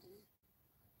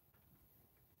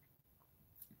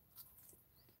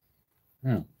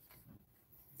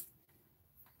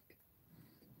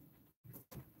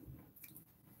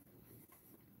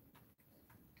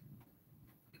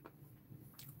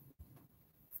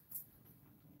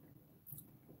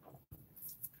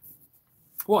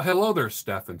 Well, hello there,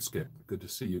 Steph and Skip. Good to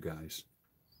see you guys.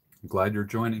 I'm glad you're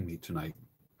joining me tonight.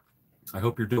 I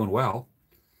hope you're doing well.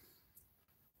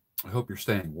 I hope you're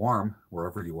staying warm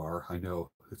wherever you are. I know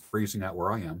it's freezing out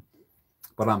where I am,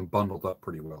 but I'm bundled up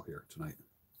pretty well here tonight.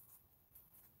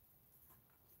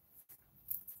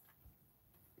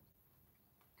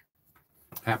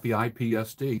 Happy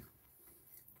IPSD.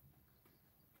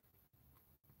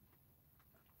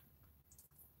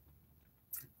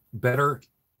 Better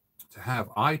to have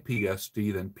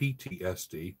IPSD than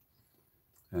PTSD,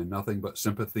 and nothing but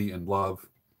sympathy and love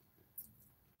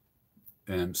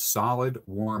and solid,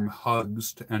 warm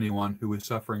hugs to anyone who is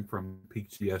suffering from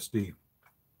PTSD,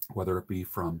 whether it be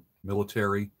from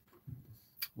military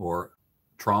or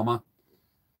trauma,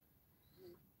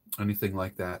 anything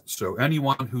like that. So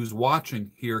anyone who's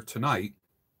watching here tonight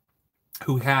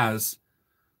who has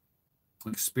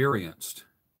experienced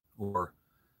or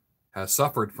has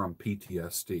suffered from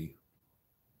PTSD,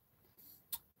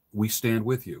 we stand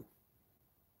with you.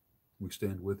 We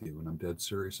stand with you, and I'm dead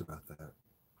serious about that.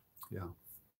 Yeah.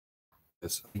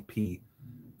 It's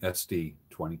IPSD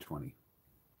 2020.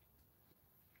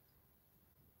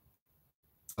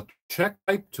 A check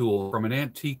type tool from an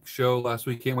antique show last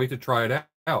week. Can't wait to try it out.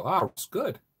 Oh, it's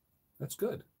good. That's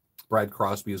good. Brad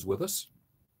Crosby is with us.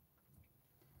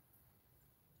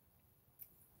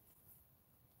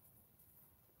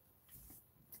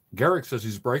 Garrick says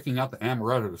he's breaking out the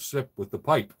amaretto to sip with the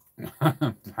pipe.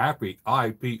 Happy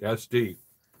IPSD.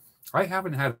 I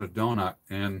haven't had a donut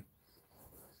in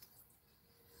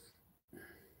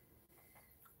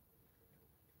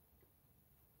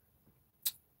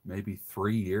maybe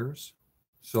 3 years.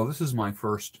 So this is my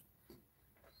first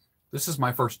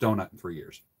donut in 3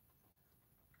 years.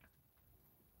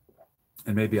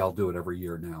 And maybe I'll do it every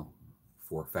year now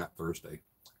for Fat Thursday.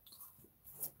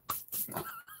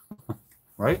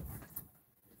 Right?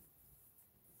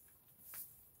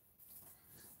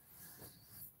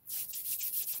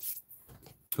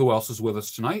 Who else is with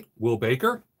us tonight? Will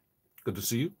Baker. Good to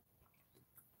see you.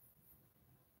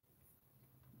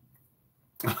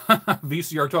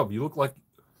 VCR 12. You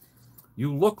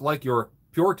look like you're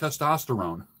pure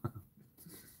testosterone.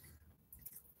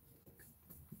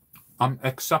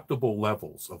 Acceptable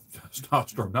levels of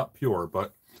testosterone, not pure,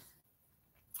 but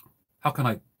how do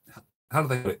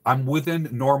they put it? I'm within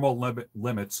normal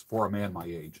limits for a man my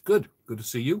age. Good to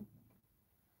see you.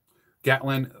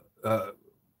 Gatlin,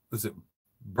 is it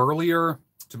Burlier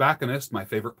Tobacconist, my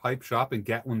favorite pipe shop in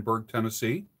Gatlinburg,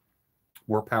 Tennessee.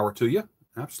 More power to you.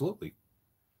 Absolutely.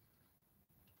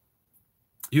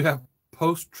 You have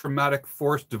post-traumatic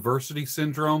force diversity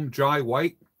syndrome, Jai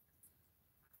White.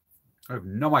 I have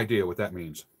no idea what that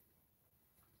means.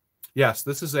 Yes,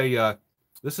 this is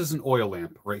an oil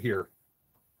lamp right here.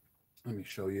 Let me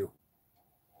show you.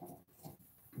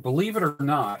 Believe it or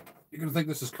not, you're going to think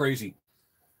this is crazy.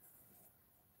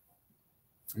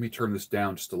 Let me turn this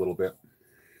down just a little bit.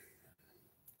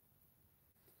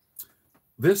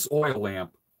 This oil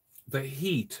lamp, the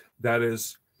heat that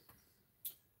is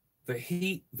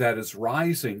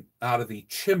rising out of the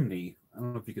chimney, I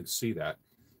don't know if you can see that.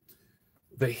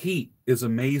 The heat is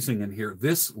amazing in here.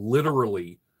 This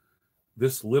literally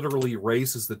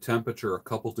raises the temperature a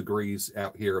couple degrees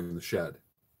out here in the shed.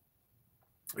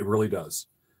 It really does.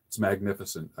 It's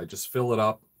magnificent. I just fill it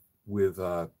up with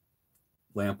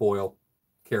lamp oil,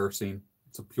 kerosene.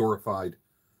 It's a purified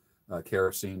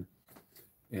kerosene.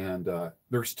 And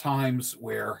there's times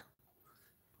where,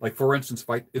 like for instance,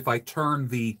 if I turn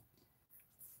the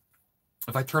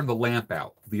lamp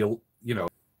out,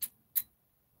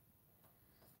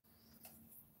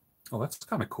 oh, that's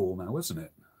kind of cool now, isn't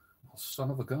it? Oh,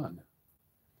 son of a gun.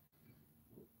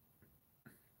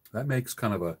 That makes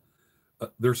kind of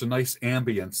there's a nice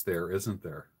ambience there, isn't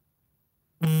there?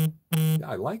 Yeah,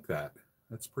 I like that.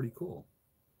 That's pretty cool.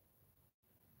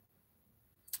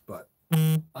 But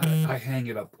I hang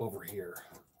it up over here.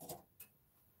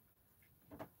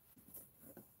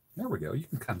 There we go. You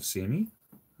can kind of see me.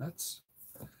 That's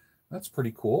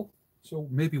pretty cool. So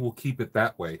maybe we'll keep it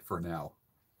that way for now.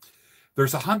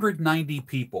 There's 190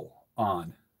 people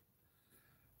on.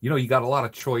 You got a lot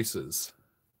of choices,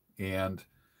 and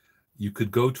you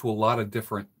could go to a lot of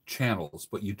different channels,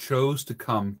 but you chose to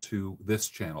come to this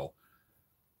channel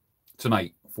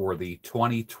tonight for the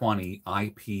 2020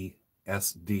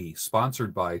 IPSD,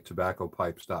 sponsored by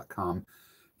tobaccopipes.com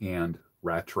and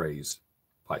Rattray's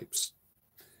Pipes.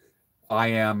 I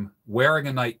am wearing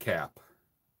a nightcap.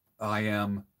 I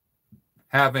am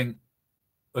having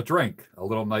a drink, a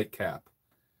little nightcap.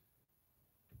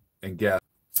 And guess.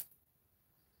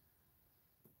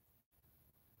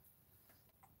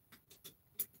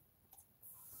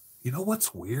 You know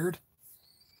what's weird?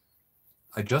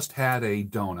 I just had a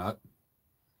donut,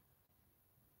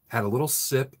 had a little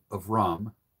sip of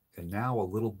rum, and now a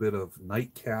little bit of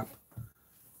nightcap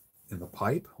in the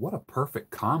pipe. What a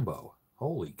perfect combo.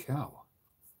 Holy cow.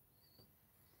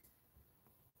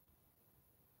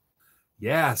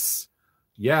 Yes.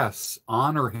 Yes.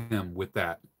 Honor him with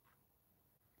that.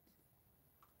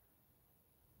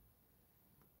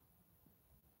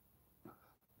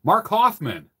 Mark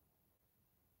Hoffman.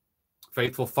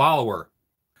 Faithful follower.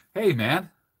 Hey, man,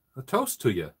 a toast to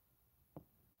you.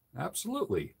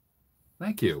 Absolutely.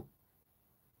 Thank you.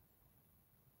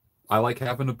 I like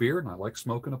having a beer and I like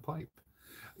smoking a pipe.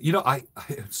 You know,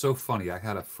 it's so funny. I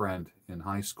had a friend in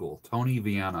high school, Tony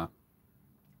Viana.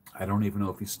 I don't even know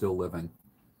if he's still living.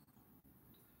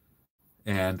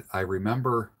 And I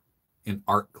remember in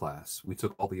art class, we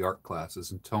took all the art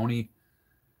classes, and Tony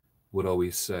would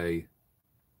always say,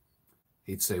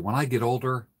 he'd say, when I get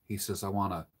older, he says, I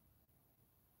want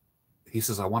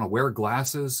to wear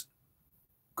glasses,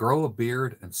 grow a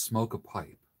beard, and smoke a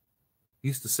pipe. He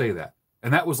used to say that.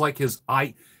 And that was like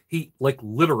he like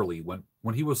literally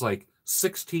when he was like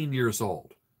 16 years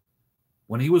old,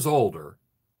 when he was older,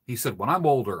 he said, when I'm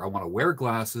older, I want to wear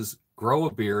glasses, grow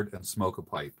a beard, and smoke a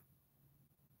pipe.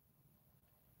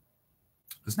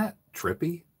 Isn't that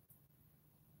trippy?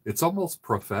 It's almost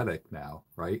prophetic now,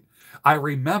 right? I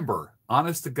remember,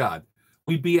 honest to God,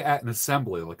 we'd be at an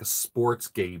assembly, like a sports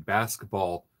game,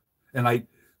 basketball, and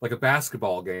like a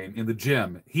basketball game in the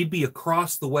gym. He'd be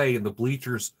across the way in the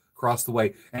bleachers across the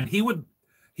way, and he would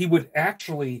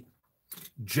actually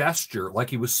gesture like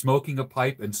he was smoking a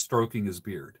pipe and stroking his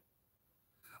beard.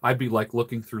 I'd be like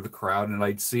looking through the crowd, and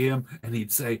I'd see him, and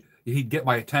he'd get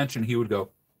my attention. He would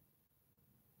go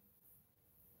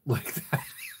like that.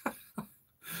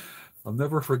 I'll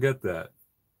never forget that.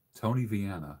 Tony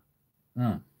Viana.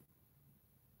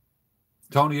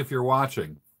 Tony, if you're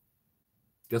watching,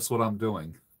 guess what I'm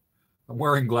doing? I'm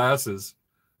wearing glasses.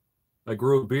 I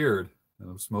grew a beard, and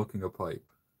I'm smoking a pipe.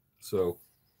 So,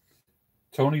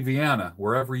 Tony Viana,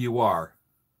 wherever you are,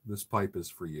 this pipe is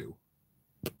for you.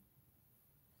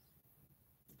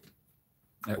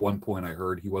 At one point, I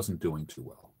heard he wasn't doing too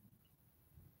well.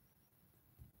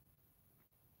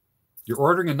 You're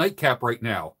ordering a nightcap right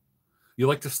now. You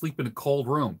like to sleep in a cold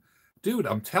room. Dude,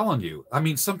 I'm telling you. I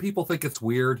mean, some people think it's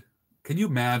weird. Can you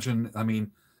imagine? I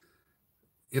mean,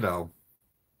 you know,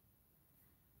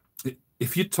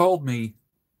 if you told me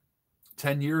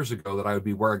 10 years ago that I would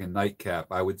be wearing a nightcap,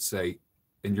 I would say,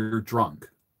 and you're drunk,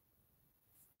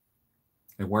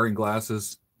 and wearing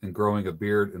glasses and growing a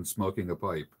beard and smoking a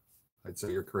pipe, I'd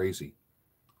say you're crazy.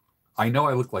 I know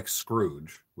I look like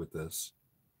Scrooge with this.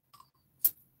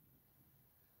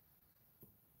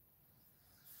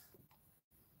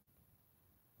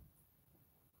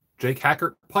 Jake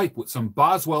Hackert pipe with some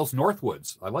Boswell's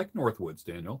Northwoods. I like Northwoods,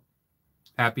 Daniel.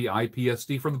 Happy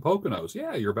Ipsd from the Poconos.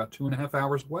 Yeah, you're about 2.5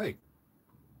 hours away.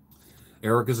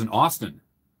 Eric is in Austin.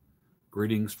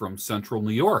 Greetings from Central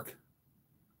New York.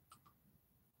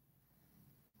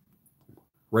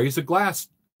 Raise a glass,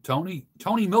 Tony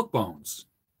Milkbones.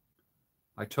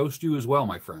 I toast you as well,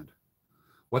 my friend.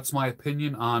 What's my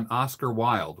opinion on Oscar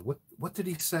Wilde? What did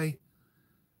he say?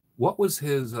 What was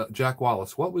his, Jack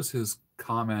Wallace, what was his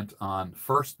comment on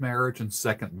first marriage and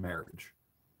second marriage?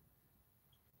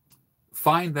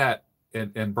 Find that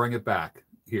and bring it back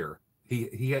here.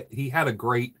 He had a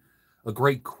great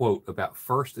quote about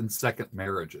first and second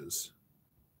marriages.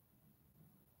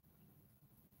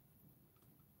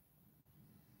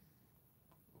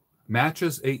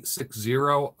 Matches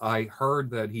 860. I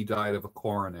heard that he died of a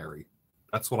coronary.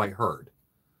 That's what I heard.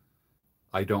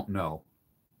 I don't know.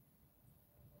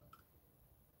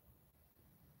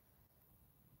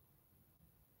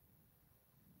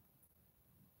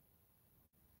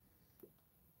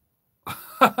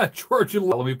 Georgia,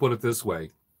 let me put it this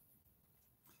way.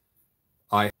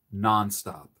 I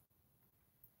nonstop.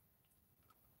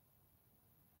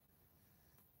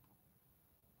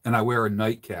 And I wear a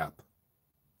nightcap,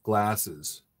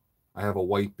 glasses. I have a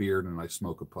white beard and I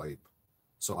smoke a pipe.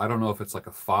 So I don't know if it's like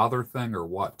a father thing or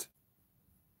what.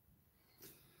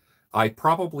 I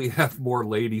probably have more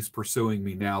ladies pursuing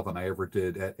me now than I ever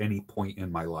did at any point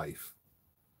in my life.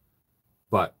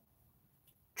 But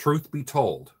truth be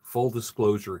told, full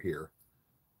disclosure here,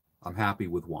 I'm happy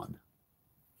with one.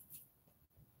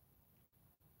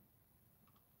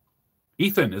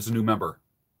 Ethan is a new member.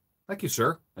 Thank you,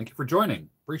 sir. Thank you for joining.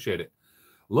 Appreciate it.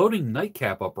 Loading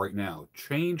nightcap up right now.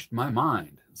 Changed my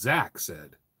mind. Zach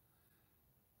said.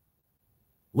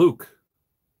 Luke,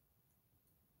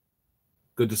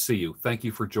 good to see you. Thank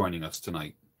you for joining us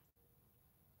tonight.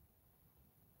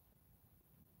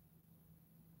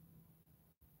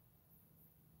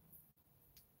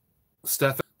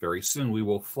 Steph, very soon we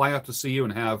will fly out to see you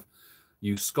and have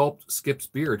you sculpt Skip's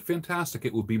beard. Fantastic.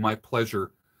 It would be my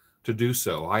pleasure to do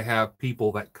so. I have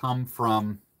people that come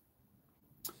from,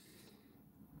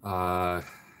 how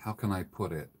can I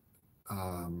put it?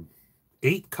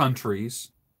 8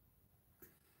 countries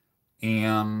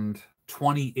and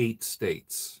 28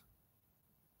 states.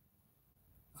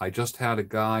 I just had a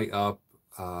guy up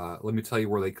Let me tell you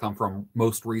where they come from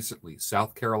most recently.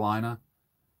 South Carolina,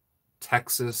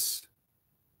 Texas,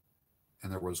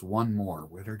 and there was one more.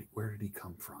 Where did he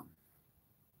come from?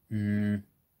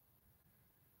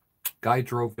 Guy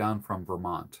drove down from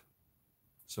Vermont.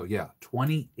 So yeah,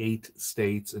 28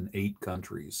 states and 8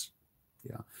 countries.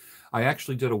 Yeah. I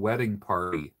actually did a wedding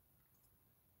party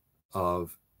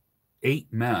of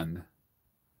 8 men.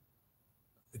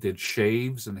 Did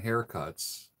shaves and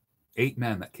haircuts. 8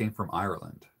 men that came from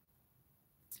Ireland.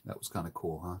 That was kind of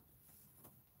cool, huh?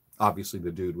 Obviously,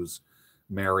 the dude was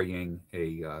marrying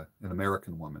an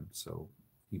American woman, so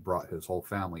he brought his whole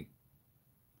family.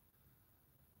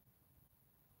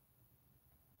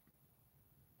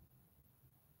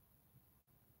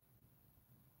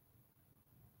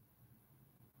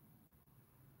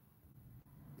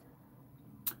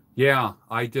 Yeah,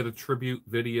 I did a tribute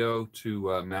video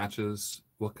to Matches.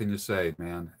 What can you say,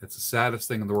 man? It's the saddest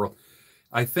thing in the world.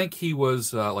 I think he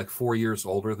was like 4 years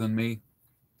older than me.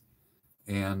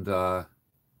 And I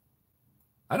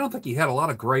don't think he had a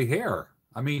lot of gray hair.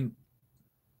 I mean,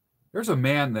 there's a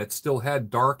man that still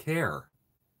had dark hair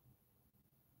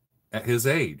at his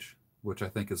age, which I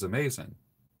think is amazing.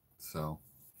 So,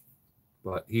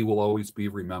 but he will always be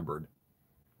remembered.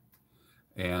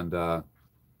 And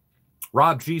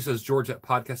Rob G says, George, that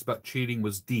podcast about cheating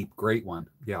was deep. Great one.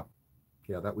 Yeah.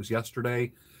 Yeah, that was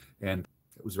yesterday, and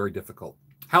it was very difficult.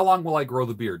 How long will I grow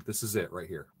the beard? This is it right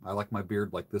here. I like my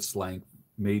beard like this length,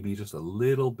 maybe just a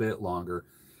little bit longer,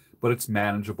 but it's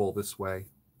manageable this way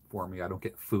for me. I don't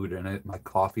get food in it. My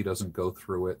coffee doesn't go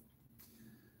through it.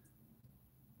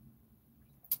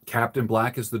 Captain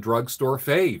Black is the drugstore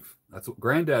fave. That's what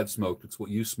Granddad smoked. It's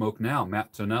what you smoke now,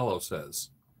 Matt Tonello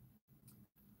says.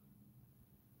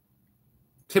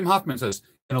 Tim Hoffman says,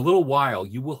 in a little while,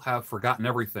 you will have forgotten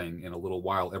everything. In a little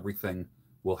while, everything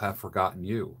will have forgotten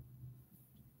you.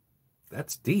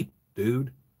 That's deep,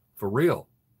 dude. For real.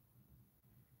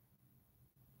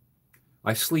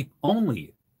 I sleep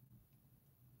only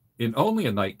in only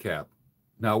a nightcap.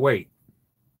 Now, wait.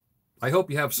 I hope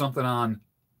you have something on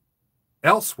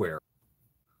elsewhere.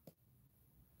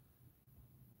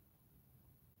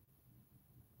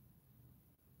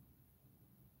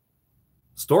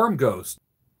 Storm Ghost.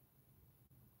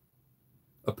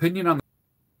 Opinion on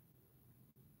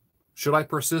should I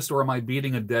persist or am I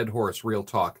beating a dead horse? Real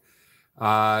talk.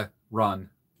 Run.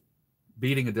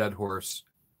 Beating a dead horse.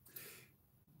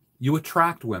 You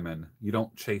attract women. You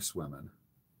don't chase women.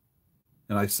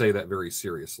 And I say that very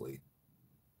seriously.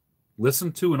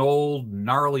 Listen to an old,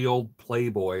 gnarly old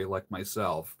playboy like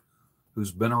myself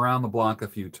who's been around the block a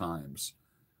few times.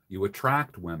 You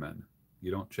attract women. You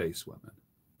don't chase women.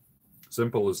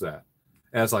 Simple as that.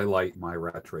 As I light my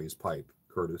Rattray's pipe,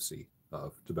 courtesy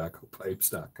of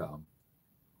tobaccopipes.com.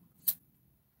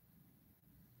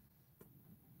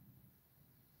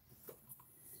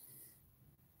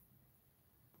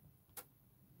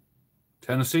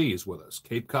 Tennessee is with us.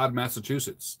 Cape Cod,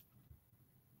 Massachusetts.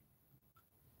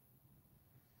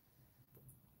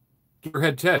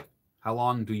 Gearhead Ted, how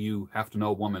long do you have to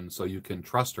know a woman so you can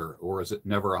trust her, or is it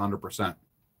never 100%?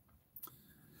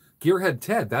 Gearhead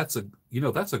Ted, that's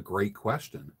a great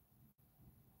question.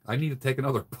 I need to take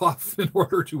another puff in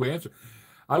order to answer.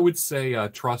 I would say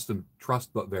trust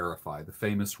but verify, the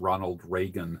famous Ronald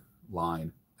Reagan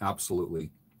line.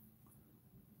 Absolutely.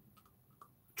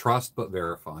 Trust but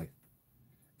verify.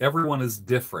 Everyone is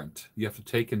different. You have to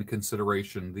take into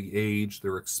consideration the age,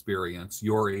 their experience,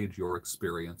 your age, your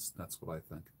experience. That's what I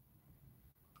think.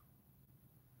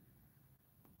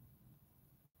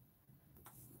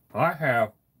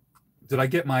 Did I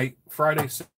get my Friday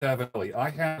Savinelli? I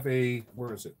have a,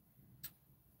 where is it?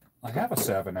 I have a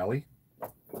Savinelli.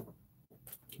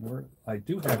 I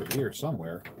do have it here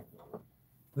somewhere.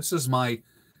 This is my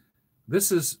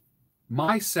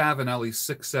Savinelli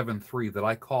 673 that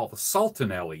I call the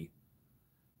Sultanelli.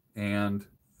 And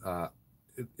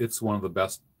it's one of the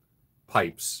best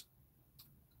pipes.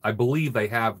 I believe they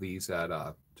have these at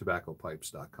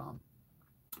tobaccopipes.com.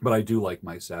 But I do like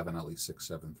my Savinelli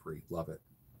 673. Love it.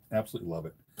 Absolutely love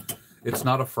it. It's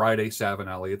not a Friday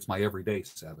Savinelli. It's my everyday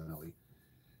Savinelli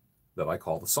that I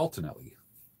call the Sultanelli.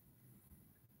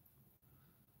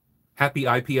 Happy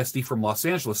IPSD from Los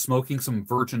Angeles, smoking some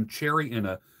virgin cherry in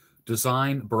a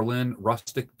Design Berlin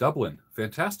Rustic Dublin.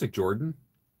 Fantastic, Jordan.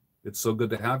 It's so good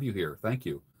to have you here. Thank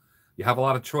you. You have a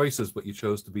lot of choices, but you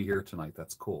chose to be here tonight.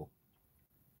 That's cool.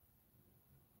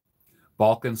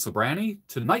 Balkan Sobrani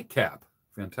to Nightcap.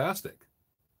 Fantastic.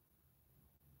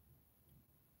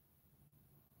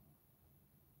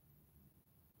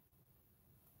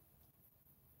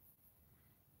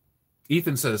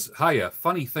 Ethan says, hiya,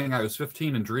 funny thing, I was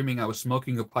 15 and dreaming I was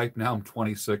smoking a pipe. Now I'm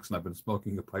 26 and I've been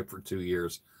smoking a pipe for 2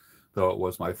 years, though it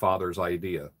was my father's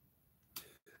idea.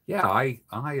 Yeah, I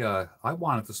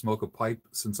wanted to smoke a pipe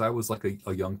since I was like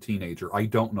a young teenager. I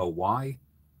don't know why.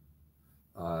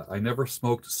 I never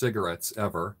smoked cigarettes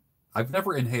ever. I've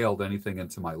never inhaled anything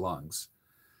into my lungs.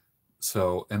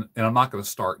 So, and I'm not going to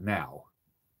start now.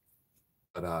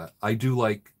 But I do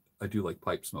like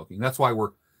pipe smoking. That's why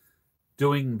we're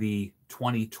doing the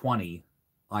 2020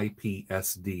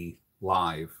 Ipsd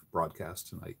live broadcast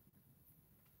tonight,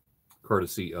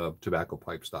 courtesy of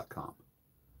tobaccopipes.com.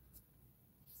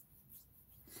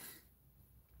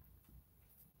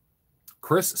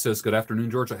 Chris says, good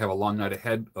afternoon, George. I have a long night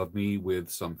ahead of me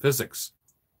with some physics.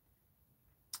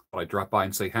 But I drop by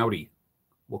and say howdy.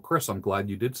 Well, Chris, I'm glad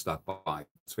you did stop by.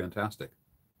 It's fantastic.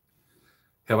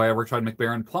 Have I ever tried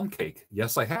McBaron plum cake?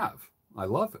 Yes, I have. I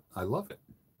love it. I love it.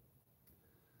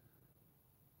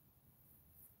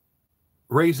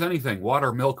 Raise anything,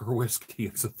 water, milk, or whiskey.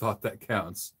 It's a thought that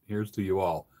counts. Here's to you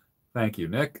all. Thank you,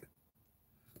 Nick.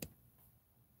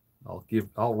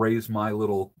 I'll raise my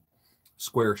little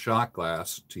square shot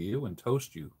glass to you and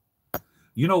toast you.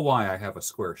 You know why I have a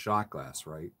square shot glass,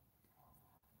 right?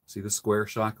 See the square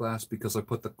shot glass? Because I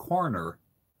put the corner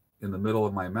in the middle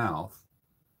of my mouth,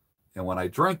 and when I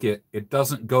drink it, it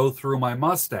doesn't go through my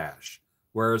mustache.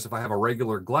 Whereas if I have a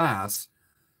regular glass,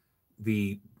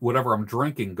 whatever I'm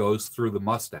drinking goes through the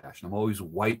mustache, and I'm always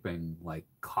wiping like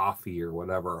coffee or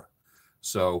whatever.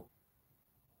 So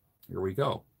here we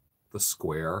go, the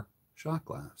square shot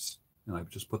glass, and I've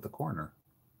just put the corner.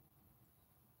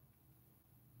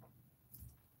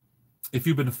 If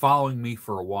you've been following me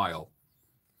for a while,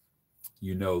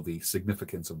 you know the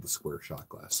significance of the square shot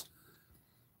glass.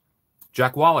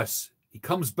 Jack Wallace, he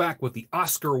comes back with the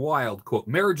Oscar Wilde quote,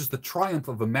 marriage is the triumph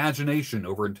of imagination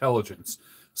over intelligence.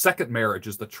 Second marriage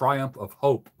is the triumph of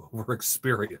hope over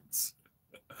experience.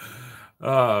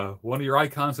 One of your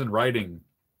icons in writing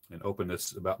and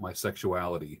openness about my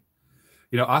sexuality.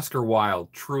 You know, Oscar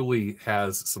Wilde truly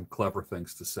has some clever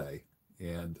things to say.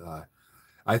 And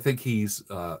I think he's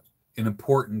an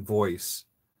important voice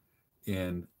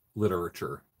in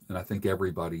literature. And I think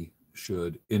everybody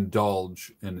should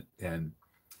indulge in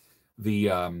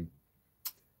the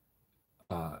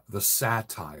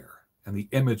satire and the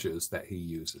images that he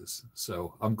uses.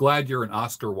 So I'm glad you're an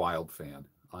Oscar Wilde fan.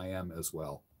 I am as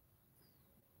well.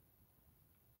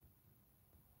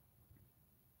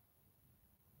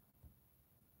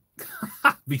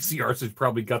 VCR says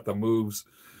probably got the moves.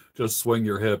 Just swing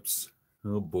your hips.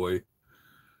 Oh boy.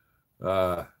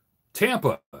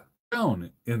 Tampa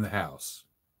down in the house.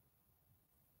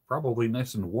 Probably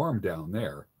nice and warm down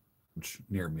there,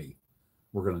 near me.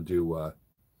 We're going to do,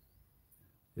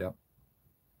 yep.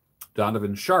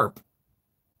 Donovan Sharp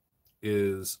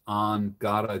is on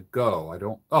Gotta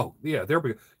Go. Oh, yeah, there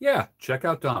we go. Yeah, check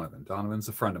out Donovan. Donovan's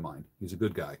a friend of mine. He's a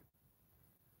good guy.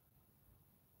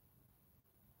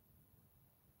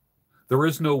 There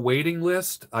is no waiting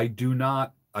list. I do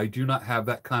not have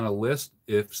that kind of list.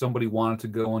 If somebody wanted to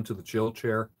go into the chill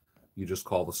chair, you just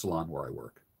call the salon where I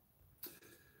work.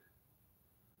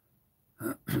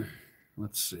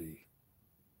 Let's see.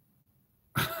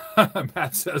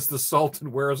 Matt says the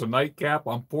Sultan wears a nightcap.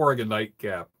 I'm pouring a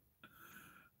nightcap.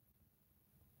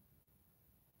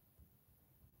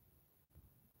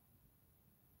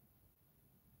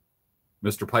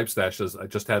 Mr. Pipestash says, I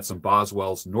just had some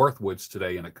Boswell's Northwoods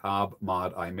today in a Cobb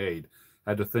mod I made.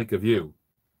 Had to think of you.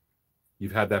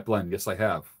 You've had that blend. Yes, I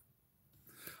have.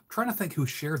 I'm trying to think who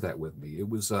shared that with me. It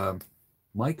was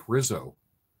Mike Rizzo.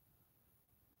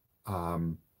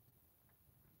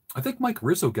 I think Mike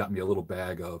Rizzo got me a little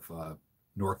bag of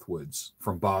Northwoods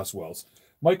from Boswell's.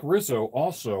 Mike Rizzo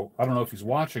also, I don't know if he's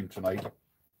watching tonight.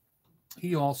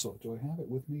 He also, do I have it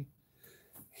with me?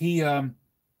 He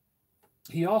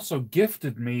also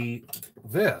gifted me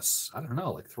this, I don't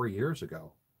know, like 3 years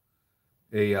ago.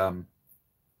 It's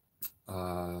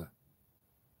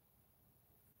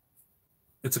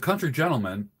a country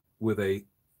gentleman with a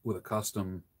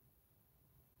custom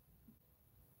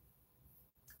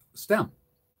stem.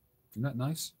 Isn't that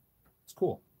nice? It's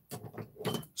cool.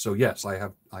 So yes, I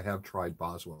have tried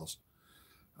Boswell's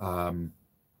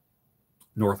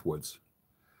Northwoods.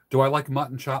 Do I like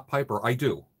mutton chop piper? I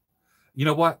do. You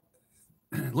know what?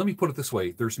 Let me put it this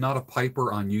way. There's not a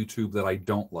piper on YouTube that I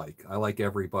don't like. I like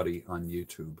everybody on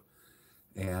YouTube.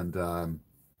 And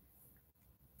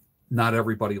not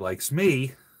everybody likes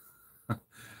me.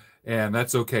 And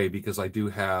that's okay, because I do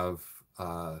have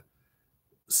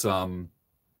some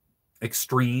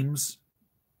extremes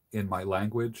in my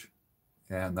language,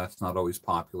 and that's not always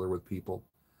popular with people.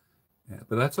 Yeah,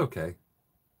 but that's okay.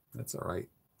 That's all right.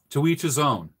 To each his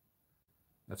own.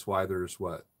 That's why there's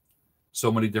what?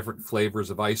 So many different flavors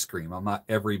of ice cream. I'm not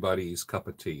everybody's cup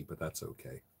of tea, but that's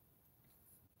okay.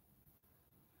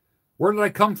 Where did I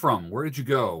come from? Where did you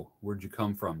go? Where did you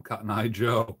come from? Cotton Eye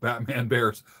Joe, Batman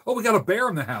Bears. Oh, we got a bear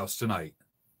in the house tonight.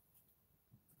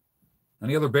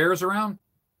 Any other bears around?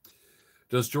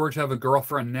 Does George have a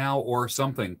girlfriend now or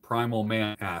something? Primal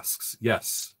Man asks.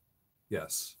 Yes.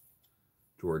 Yes.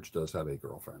 George does have a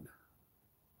girlfriend.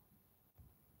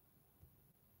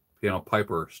 Piano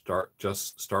Piper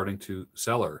just starting to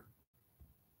sell her.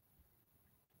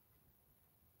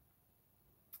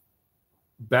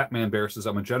 Batman Bear says,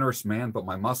 I'm a generous man, but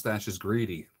my mustache is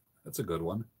greedy. That's a good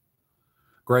one.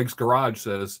 Greg's Garage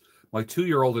says, my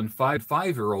 2-year-old and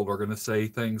 5-year-old are going to say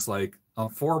things like, I'm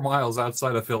 4 miles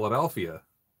outside of Philadelphia.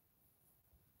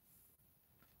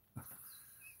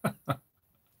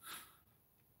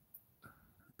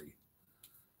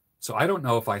 So I don't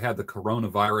know if I had the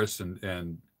coronavirus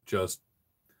and just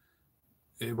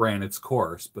it ran its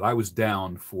course, but I was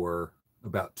down for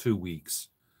about 2 weeks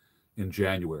in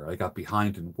January. I got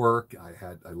behind in work.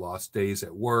 I lost days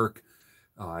at work.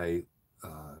 I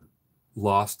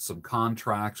lost some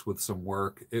contracts with some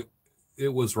work. It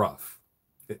was rough.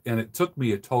 And it took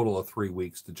me a total of 3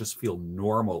 weeks to just feel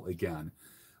normal again.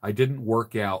 I didn't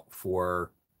work out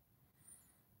for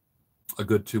a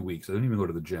good 2 weeks. I didn't even go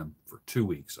to the gym for 2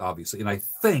 weeks, obviously. And I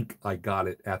think I got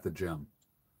it at the gym.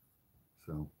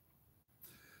 So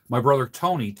my brother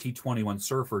Tony, T21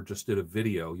 Surfer, just did a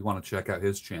video. You want to check out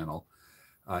his channel.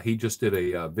 He just did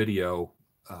a video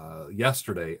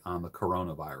yesterday on the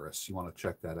coronavirus. You want to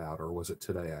check that out. Or was it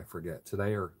today? I forget.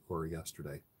 Today or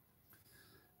yesterday.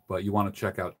 But you want to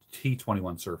check out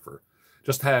T21 Surfer.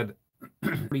 Just had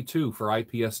 22 for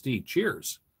IPSD.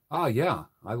 Cheers. Ah, yeah.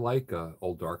 I like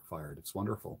Old Dark Fired. It's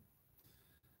wonderful.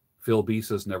 Phil B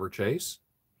says never chase.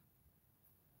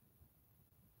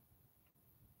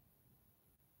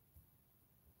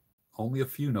 Only a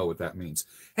few know what that means.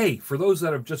 Hey, for those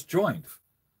that have just joined,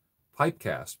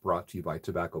 Pipecast brought to you by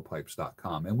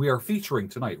tobaccopipes.com. And we are featuring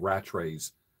tonight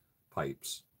Rattray's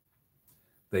pipes.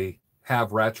 They have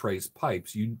Rattray's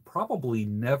pipes. You probably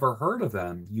never heard of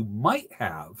them. You might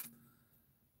have,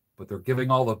 but they're giving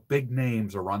all the big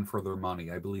names a run for their money.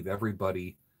 I believe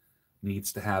everybody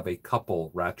needs to have a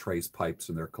couple Rattray's pipes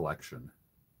in their collection.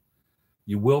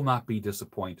 You will not be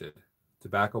disappointed.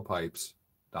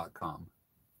 tobaccopipes.com.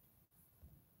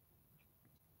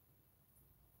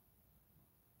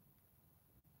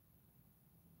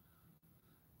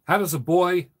 How does a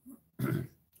boy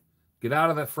get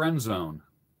out of that friend zone?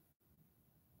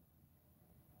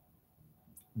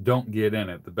 Don't get in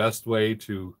it. The best way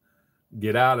to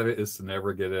get out of it is to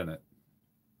never get in it.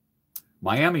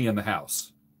 Miami in the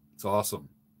house. It's awesome.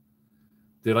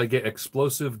 Did I get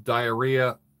explosive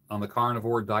diarrhea on the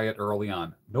carnivore diet early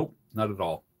on? Nope, not at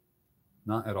all.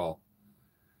 Not at all.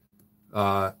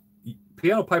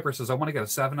 Piano Piper says, I want to get a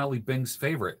Savinelli Bing's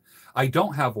favorite. I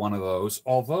don't have one of those,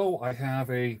 although I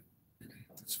have a...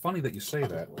 It's funny that you say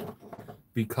that,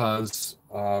 because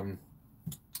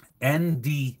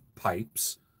ND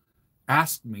Pipes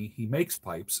asked me, he makes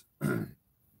pipes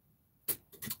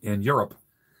in Europe,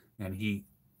 and he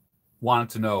wanted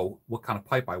to know what kind of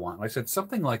pipe I want. And I said,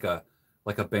 something like a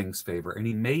Bing's favorite, and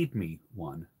he made me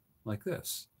one like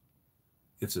this.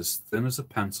 It's as thin as a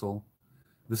pencil.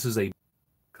 This is a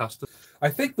custom. I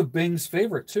think the Bing's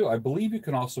favorite, too. I believe you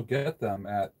can also get them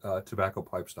at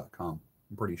tobaccopipes.com.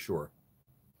 I'm pretty sure.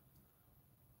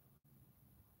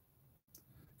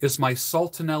 Is my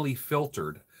Saltinelli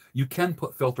filtered? You can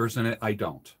put filters in it. I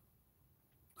don't.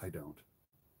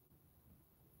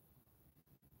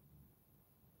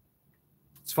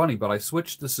 It's funny, but I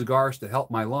switched to cigars to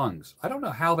help my lungs. I don't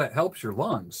know how that helps your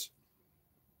lungs.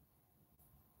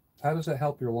 How does that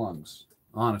help your lungs?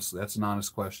 Honestly, that's an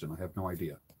honest question. I have no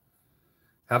idea.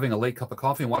 Having a late cup of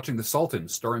coffee and watching the Sultan,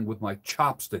 stirring with my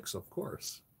chopsticks, of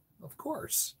course. Of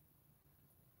course.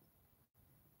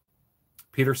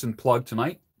 Peterson plug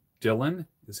tonight. Dylan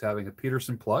is having a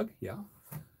Peterson plug. Yeah.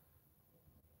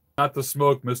 Not the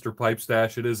smoke, Mr. Pipe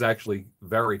Stash. It is actually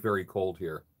very, very cold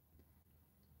here.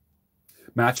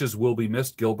 Matches will be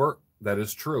missed, Gilbert. That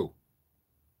is true.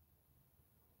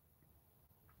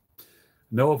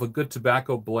 Know of a good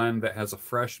tobacco blend that has a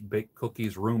fresh baked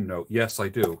cookies room note? Yes, I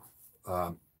do.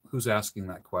 Who's asking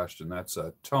that question? That's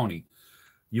Tony.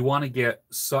 You want to get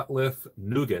Sutliff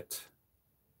Nougat.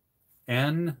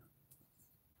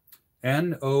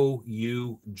 N-O-U-G-A-T,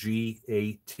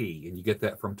 and you get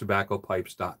that from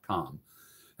tobaccopipes.com.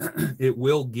 It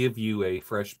will give you a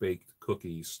fresh baked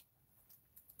cookies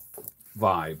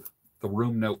vibe. The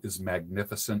room note is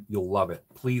magnificent. You'll love it.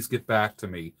 Please get back to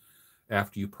me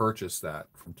after you purchase that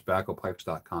from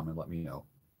tobaccopipes.com and let me know.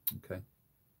 Okay.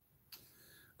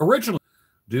 Originally,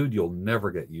 dude, you'll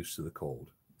never get used to the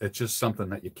cold. It's just something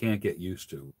that you can't get used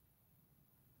to.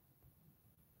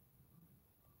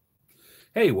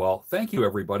 Hey, well, thank you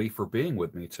everybody for being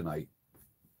with me tonight.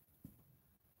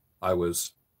 I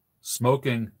was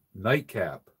smoking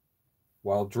nightcap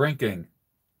while drinking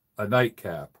a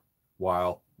nightcap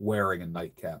while wearing a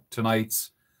nightcap.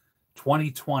 Tonight's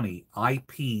 2020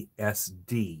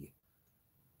 Ipsd.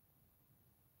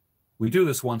 We do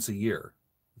this once a year.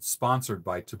 It's sponsored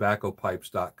by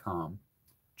tobaccopipes.com.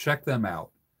 Check them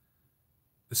out.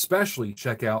 Especially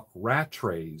check out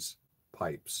Rattray's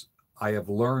pipes. I have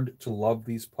learned to love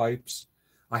these pipes.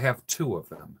 I have 2 of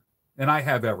them. And I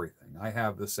have everything. I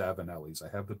have the Savinellis.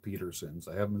 I have the Petersons.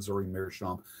 I have Missouri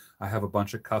Meerschaum. I have a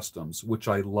bunch of customs, which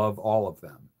I love all of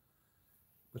them.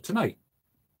 But tonight,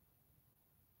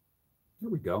 here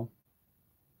we go.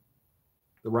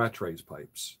 The Rattray's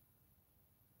pipes.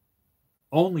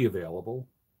 Only available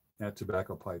at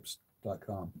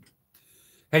tobaccopipes.com.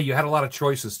 Hey, you had a lot of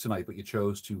choices tonight, but you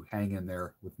chose to hang in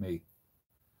there with me.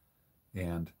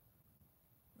 And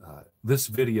this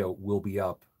video will be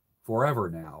up forever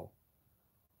now.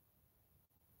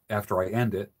 After I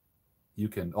end it, you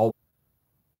can all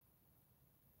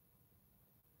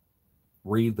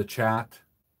read the chat,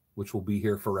 which will be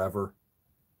here forever.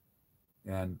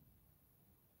 And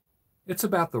it's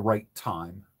about the right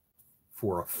time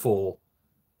for a full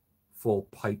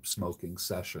pipe smoking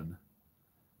session.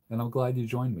 And I'm glad you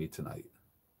joined me tonight.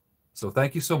 So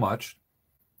thank you so much.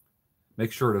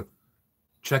 Make sure to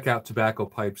check out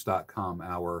tobaccopipes.com,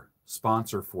 our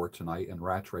sponsor for tonight, and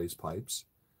Rattray's Pipes.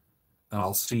 And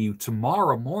I'll see you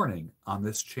tomorrow morning on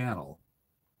this channel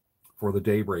for the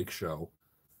Daybreak Show,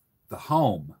 the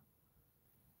home